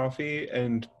good coffee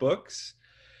and books.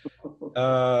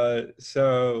 And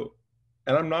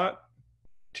I'm not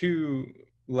too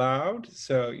loud,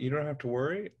 so you don't have to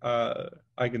worry.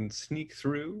 I can sneak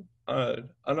through,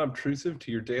 unobtrusive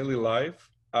to your daily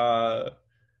life.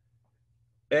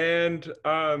 And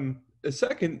a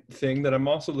second thing that I'm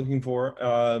also looking for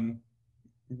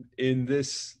in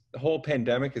this whole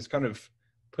pandemic is kind of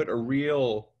put a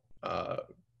real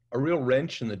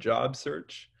wrench in the job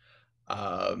search.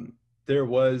 There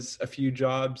was a few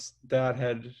jobs that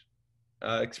had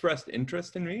expressed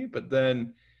interest in me, but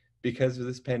then because of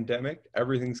this pandemic,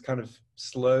 everything's kind of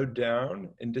slowed down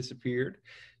and disappeared.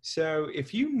 So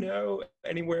if you know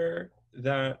anywhere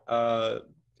that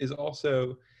is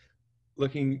also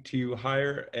looking to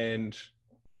hire and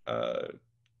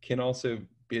can also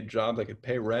be a job that could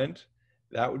pay rent,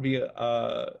 that would be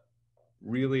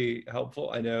really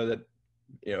helpful. I know that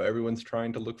everyone's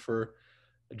trying to look for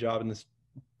a job in this,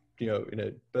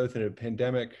 both in a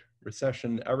pandemic,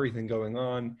 recession, everything going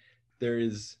on. There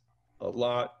is a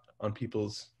lot on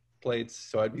people's plates,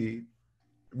 so I'd be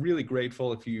really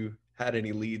grateful if you had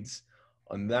any leads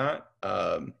on that.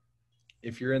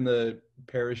 If you're in the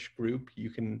parish group,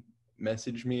 you can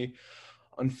message me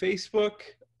on Facebook.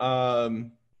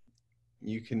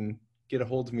 You can get a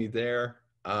hold of me there.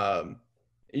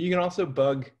 You can also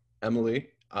bug Emily.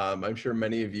 I'm sure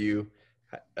many of you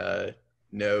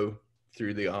know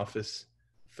through the office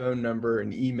phone number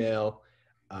and email,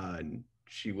 and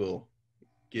she will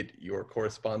get your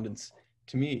correspondence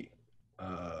to me.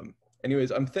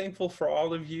 Anyways, I'm thankful for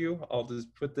all of you. I'll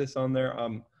just put this on there.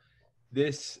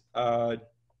 This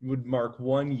would mark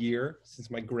 1 year since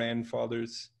my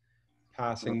grandfather's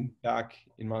passing back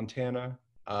in Montana.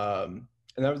 And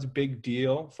that was a big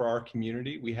deal for our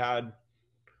community. We had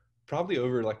probably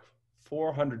over like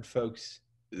 400 folks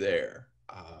there,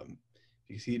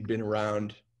 because he had been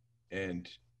around and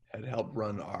had helped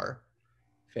run our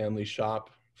family shop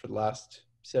for the last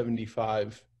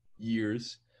 75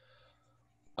 years.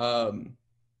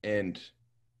 And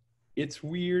it's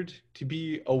weird to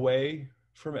be away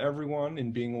from everyone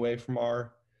and being away from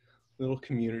our little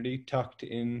community tucked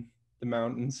in the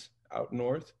mountains out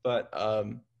north, but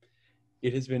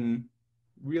it has been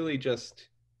really just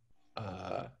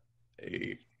a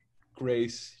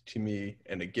grace to me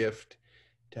and a gift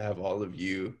to have all of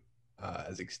you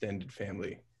as extended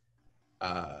family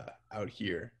out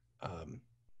here.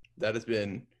 That has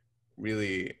been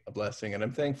really a blessing, and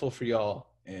I'm thankful for y'all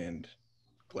and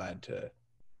glad to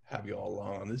have you all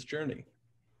along on this journey.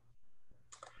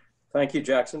 Thank you,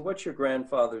 Jackson. What's your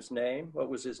grandfather's name? What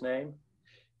was his name?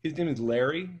 His name is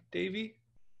Larry Davey.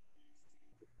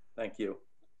 Thank you.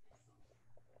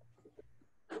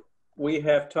 We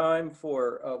have time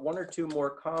for one or two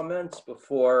more comments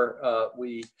before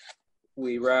we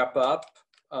wrap up.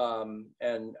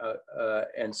 And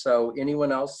so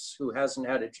anyone else who hasn't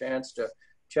had a chance to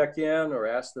check in or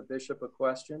ask the bishop a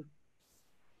question?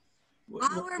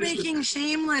 While we're making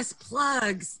shameless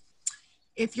plugs,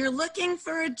 if you're looking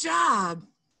for a job,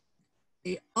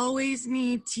 they always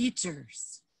need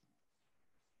teachers.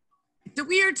 It's a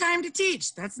weird time to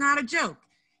teach. That's not a joke.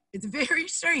 It's very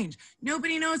strange.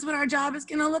 Nobody knows what our job is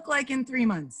going to look like in 3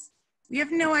 months. We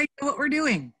have no idea what we're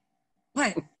doing.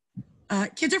 But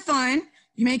kids are fun.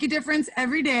 You make a difference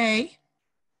every day.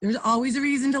 There's always a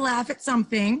reason to laugh at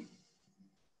something.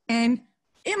 And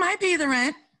it might pay the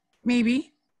rent,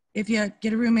 maybe, if you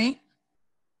get a roommate.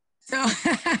 So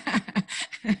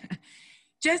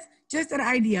just an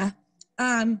idea.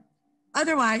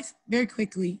 Otherwise, very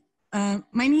quickly,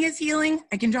 my knee is healing.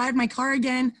 I can drive my car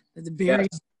again. That's a very big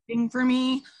thing for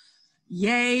me.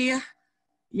 Yay.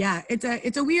 Yeah,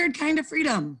 it's a weird kind of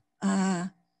freedom.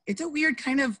 It's a weird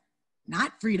kind of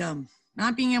not freedom,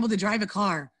 not being able to drive a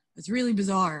car. It's really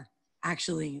bizarre,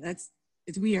 actually. It's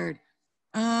weird.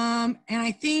 And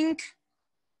I think,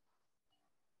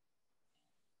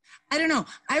 I don't know.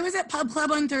 I was at Pub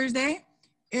Club on Thursday.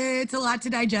 It's a lot to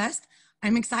digest.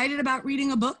 I'm excited about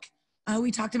reading a book.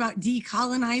 We talked about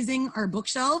decolonizing our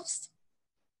bookshelves.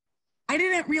 I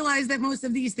didn't realize that most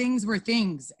of these things were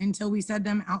things until we said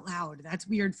them out loud. That's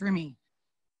weird for me.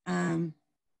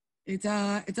 It's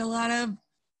a lot of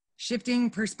shifting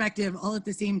perspective all at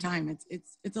the same time.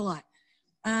 It's a lot.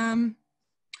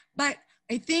 But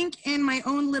I think in my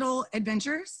own little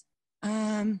adventures,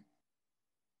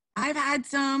 I've had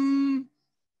some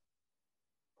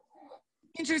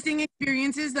interesting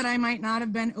experiences that I might not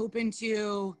have been open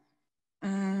to.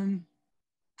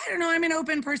 I don't know, I'm an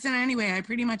open person anyway. I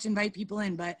pretty much invite people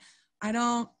in, but I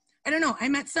don't know. I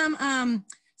met some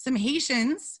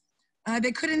Haitians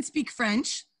that couldn't speak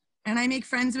French, and I made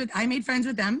friends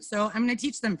with them. So I'm gonna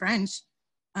teach them French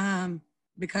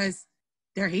because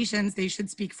they're Haitians, they should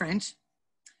speak French.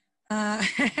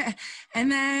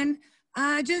 And then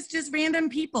Just random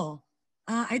people.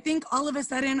 I think all of a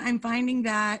sudden I'm finding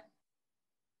that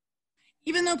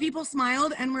even though people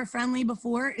smiled and were friendly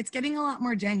before, it's getting a lot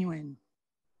more genuine.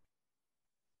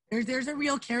 There's a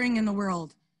real caring in the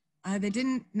world that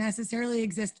didn't necessarily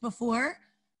exist before.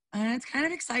 And it's kind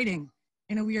of exciting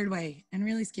in a weird way and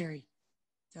really scary.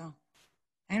 So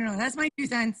I don't know, that's my 2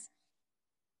 cents.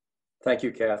 Thank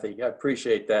you, Kathy. I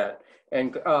appreciate that.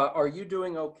 And are you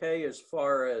doing okay as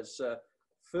far as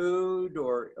food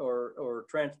or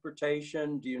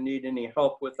transportation? Do you need any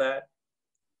help with that?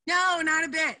 No, not a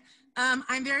bit.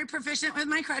 I'm very proficient with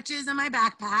my crutches and my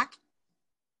backpack.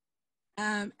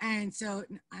 And so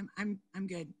I'm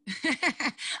good.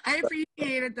 I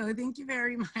appreciate it though. Thank you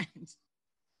very much.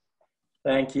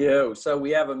 Thank you. So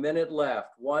we have a minute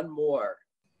left. One more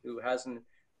who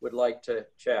would like to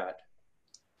chat.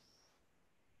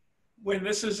 When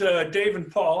this is Dave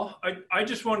and Paul, I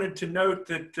just wanted to note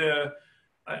that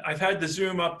I've had the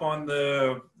Zoom up on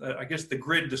the, I guess the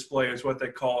grid display is what they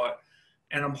call it.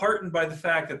 And I'm heartened by the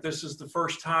fact that this is the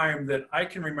first time that I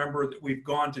can remember that we've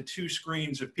gone to 2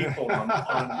 screens of people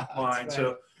online. Right.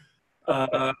 So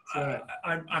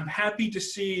I'm happy to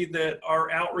see that our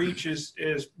outreach is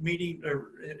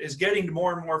getting to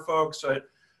more and more folks.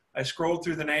 I scrolled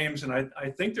through the names and I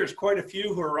think there's quite a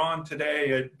few who are on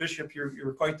today. Bishop,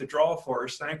 you're quite the draw for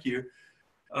us. Thank you.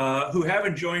 Who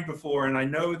haven't joined before. And I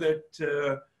know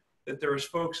that that there's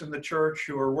folks in the church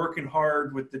who are working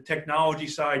hard with the technology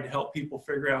side to help people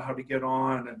figure out how to get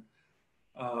on.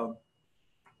 And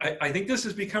I think this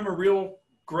has become a real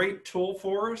great tool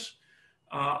for us.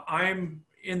 I'm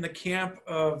in the camp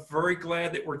of very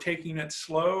glad that we're taking it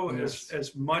slow. Yes.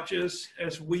 as much as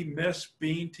we miss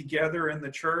being together in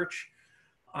the church.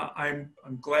 I'm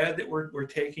glad that we're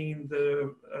taking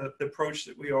the approach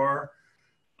that we are.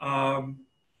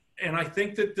 And I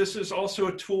think that this is also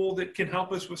a tool that can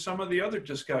help us with some of the other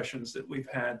discussions that we've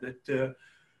had. That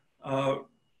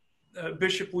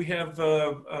Bishop, we have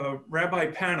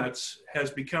Rabbi Panitz has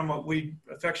become what we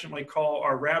affectionately call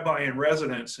our rabbi in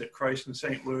residence at Christ in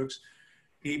St. Luke's.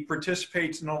 He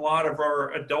participates in a lot of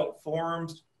our adult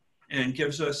forums and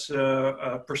gives us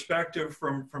a perspective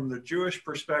from the Jewish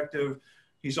perspective.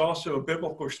 He's also a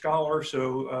biblical scholar,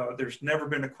 so there's never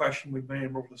been a question we've been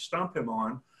able to stump him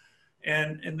on.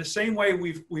 And in the same way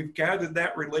we've gathered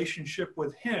that relationship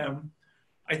with him,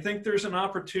 I think there's an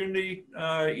opportunity,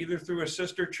 either through a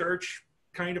sister church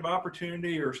kind of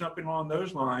opportunity or something along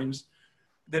those lines,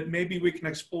 that maybe we can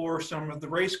explore some of the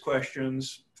race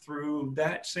questions through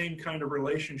that same kind of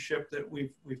relationship that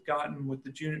we've gotten with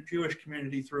the Jewish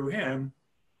community through him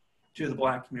to the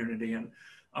Black community. And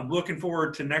I'm looking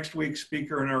forward to next week's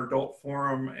speaker in our adult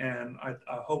forum, and I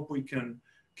hope we can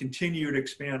continue to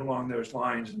expand along those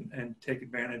lines and take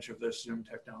advantage of this Zoom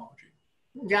technology.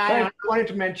 Yeah, I wanted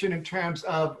to mention in terms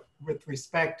of, with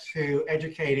respect to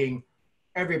educating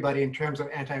everybody in terms of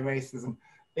anti-racism,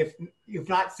 if you've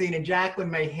not seen it, Jacqueline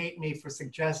may hate me for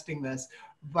suggesting this,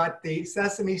 but the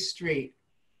Sesame Street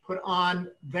put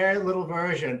on their little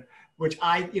version, which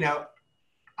I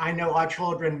know our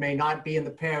children may not be in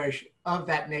the parish of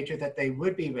that nature that they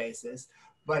would be racist,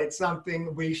 but it's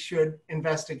something we should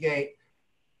investigate.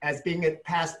 As being a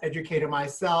past educator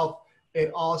myself,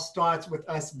 it all starts with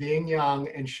us being young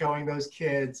and showing those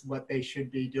kids what they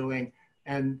should be doing.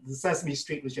 And the Sesame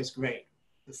Street was just great.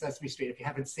 The Sesame Street, if you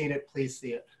haven't seen it, please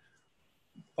see it.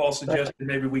 Paul suggested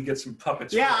maybe we get some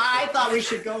puppets. Yeah, I thought we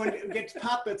should go and get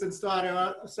puppets and start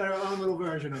our own little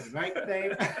version of it, right,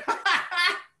 Dave?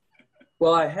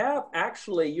 Well, I have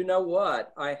actually, you know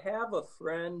what? I have a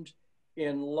friend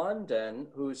in London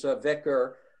who's a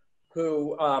vicar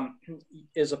who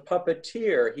is a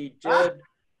puppeteer.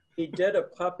 He did a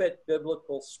puppet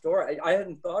biblical story. I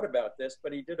hadn't thought about this,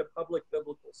 but he did a public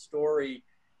biblical story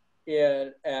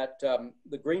at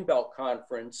the Greenbelt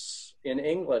Conference in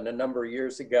England a number of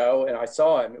years ago, and I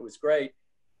saw him. It was great.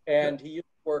 And he used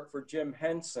to work for Jim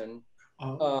Henson.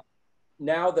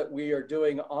 Now that we are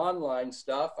doing online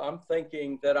stuff, I'm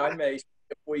thinking that I may see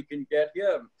if we can get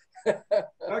him.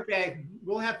 Okay,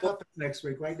 we'll have puppets next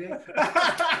week, right, Dave?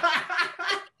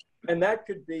 And that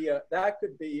could be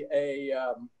a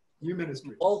new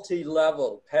ministry,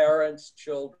 multi-level, parents,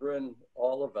 children,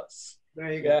 all of us.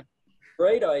 There you go.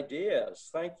 Great ideas.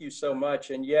 Thank you so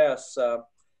much. And yes,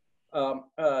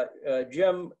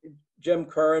 Jim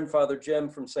Curran, Father Jim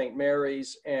from St.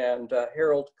 Mary's, and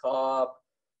Harold Cobb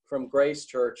from Grace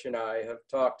Church and I have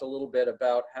talked a little bit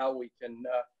about how we can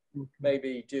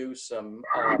maybe do some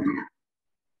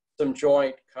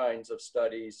joint kinds of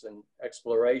studies and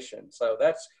exploration. So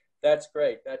that's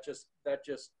great. That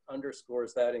just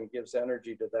underscores that and gives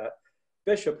energy to that.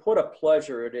 Bishop, what a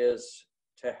pleasure it is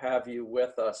to have you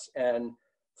with us. And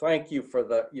thank you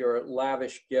for your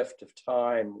lavish gift of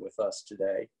time with us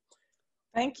today.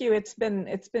 Thank you. It's been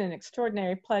an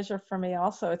extraordinary pleasure for me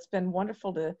also. It's been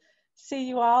wonderful to see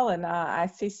you all, and I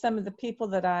see some of the people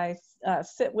that I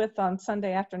sit with on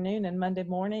Sunday afternoon and Monday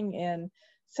morning in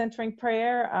centering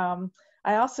prayer.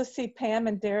 I also see Pam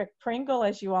and Derek Pringle.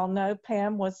 As you all know,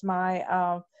 Pam was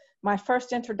my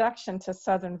first introduction to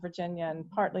Southern Virginia and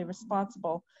partly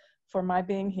responsible for my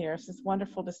being here. So it's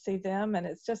wonderful to see them, and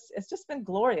it's just been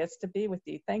glorious to be with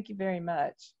you. Thank you very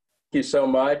much. Thank you so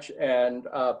much, and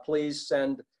please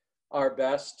send our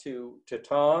best to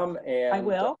Tom. And I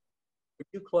will. Would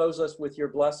you close us with your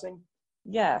blessing?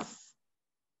 Yes.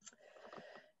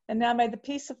 And now may the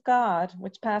peace of God,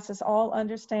 which passes all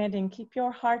understanding, keep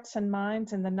your hearts and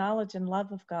minds in the knowledge and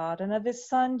love of God and of his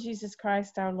Son, Jesus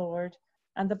Christ our Lord,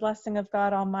 and the blessing of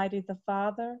God Almighty, the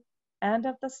Father, and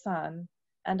of the Son,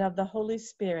 and of the Holy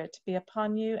Spirit be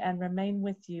upon you and remain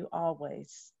with you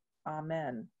always.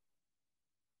 Amen.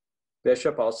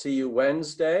 Bishop, I'll see you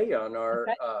Wednesday on our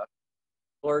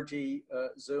clergy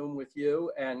Zoom with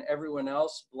you, and everyone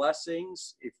else,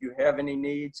 blessings. If you have any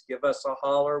needs, give us a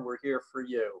holler. We're here for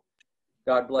you.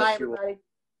 God bless you. Bye, everybody.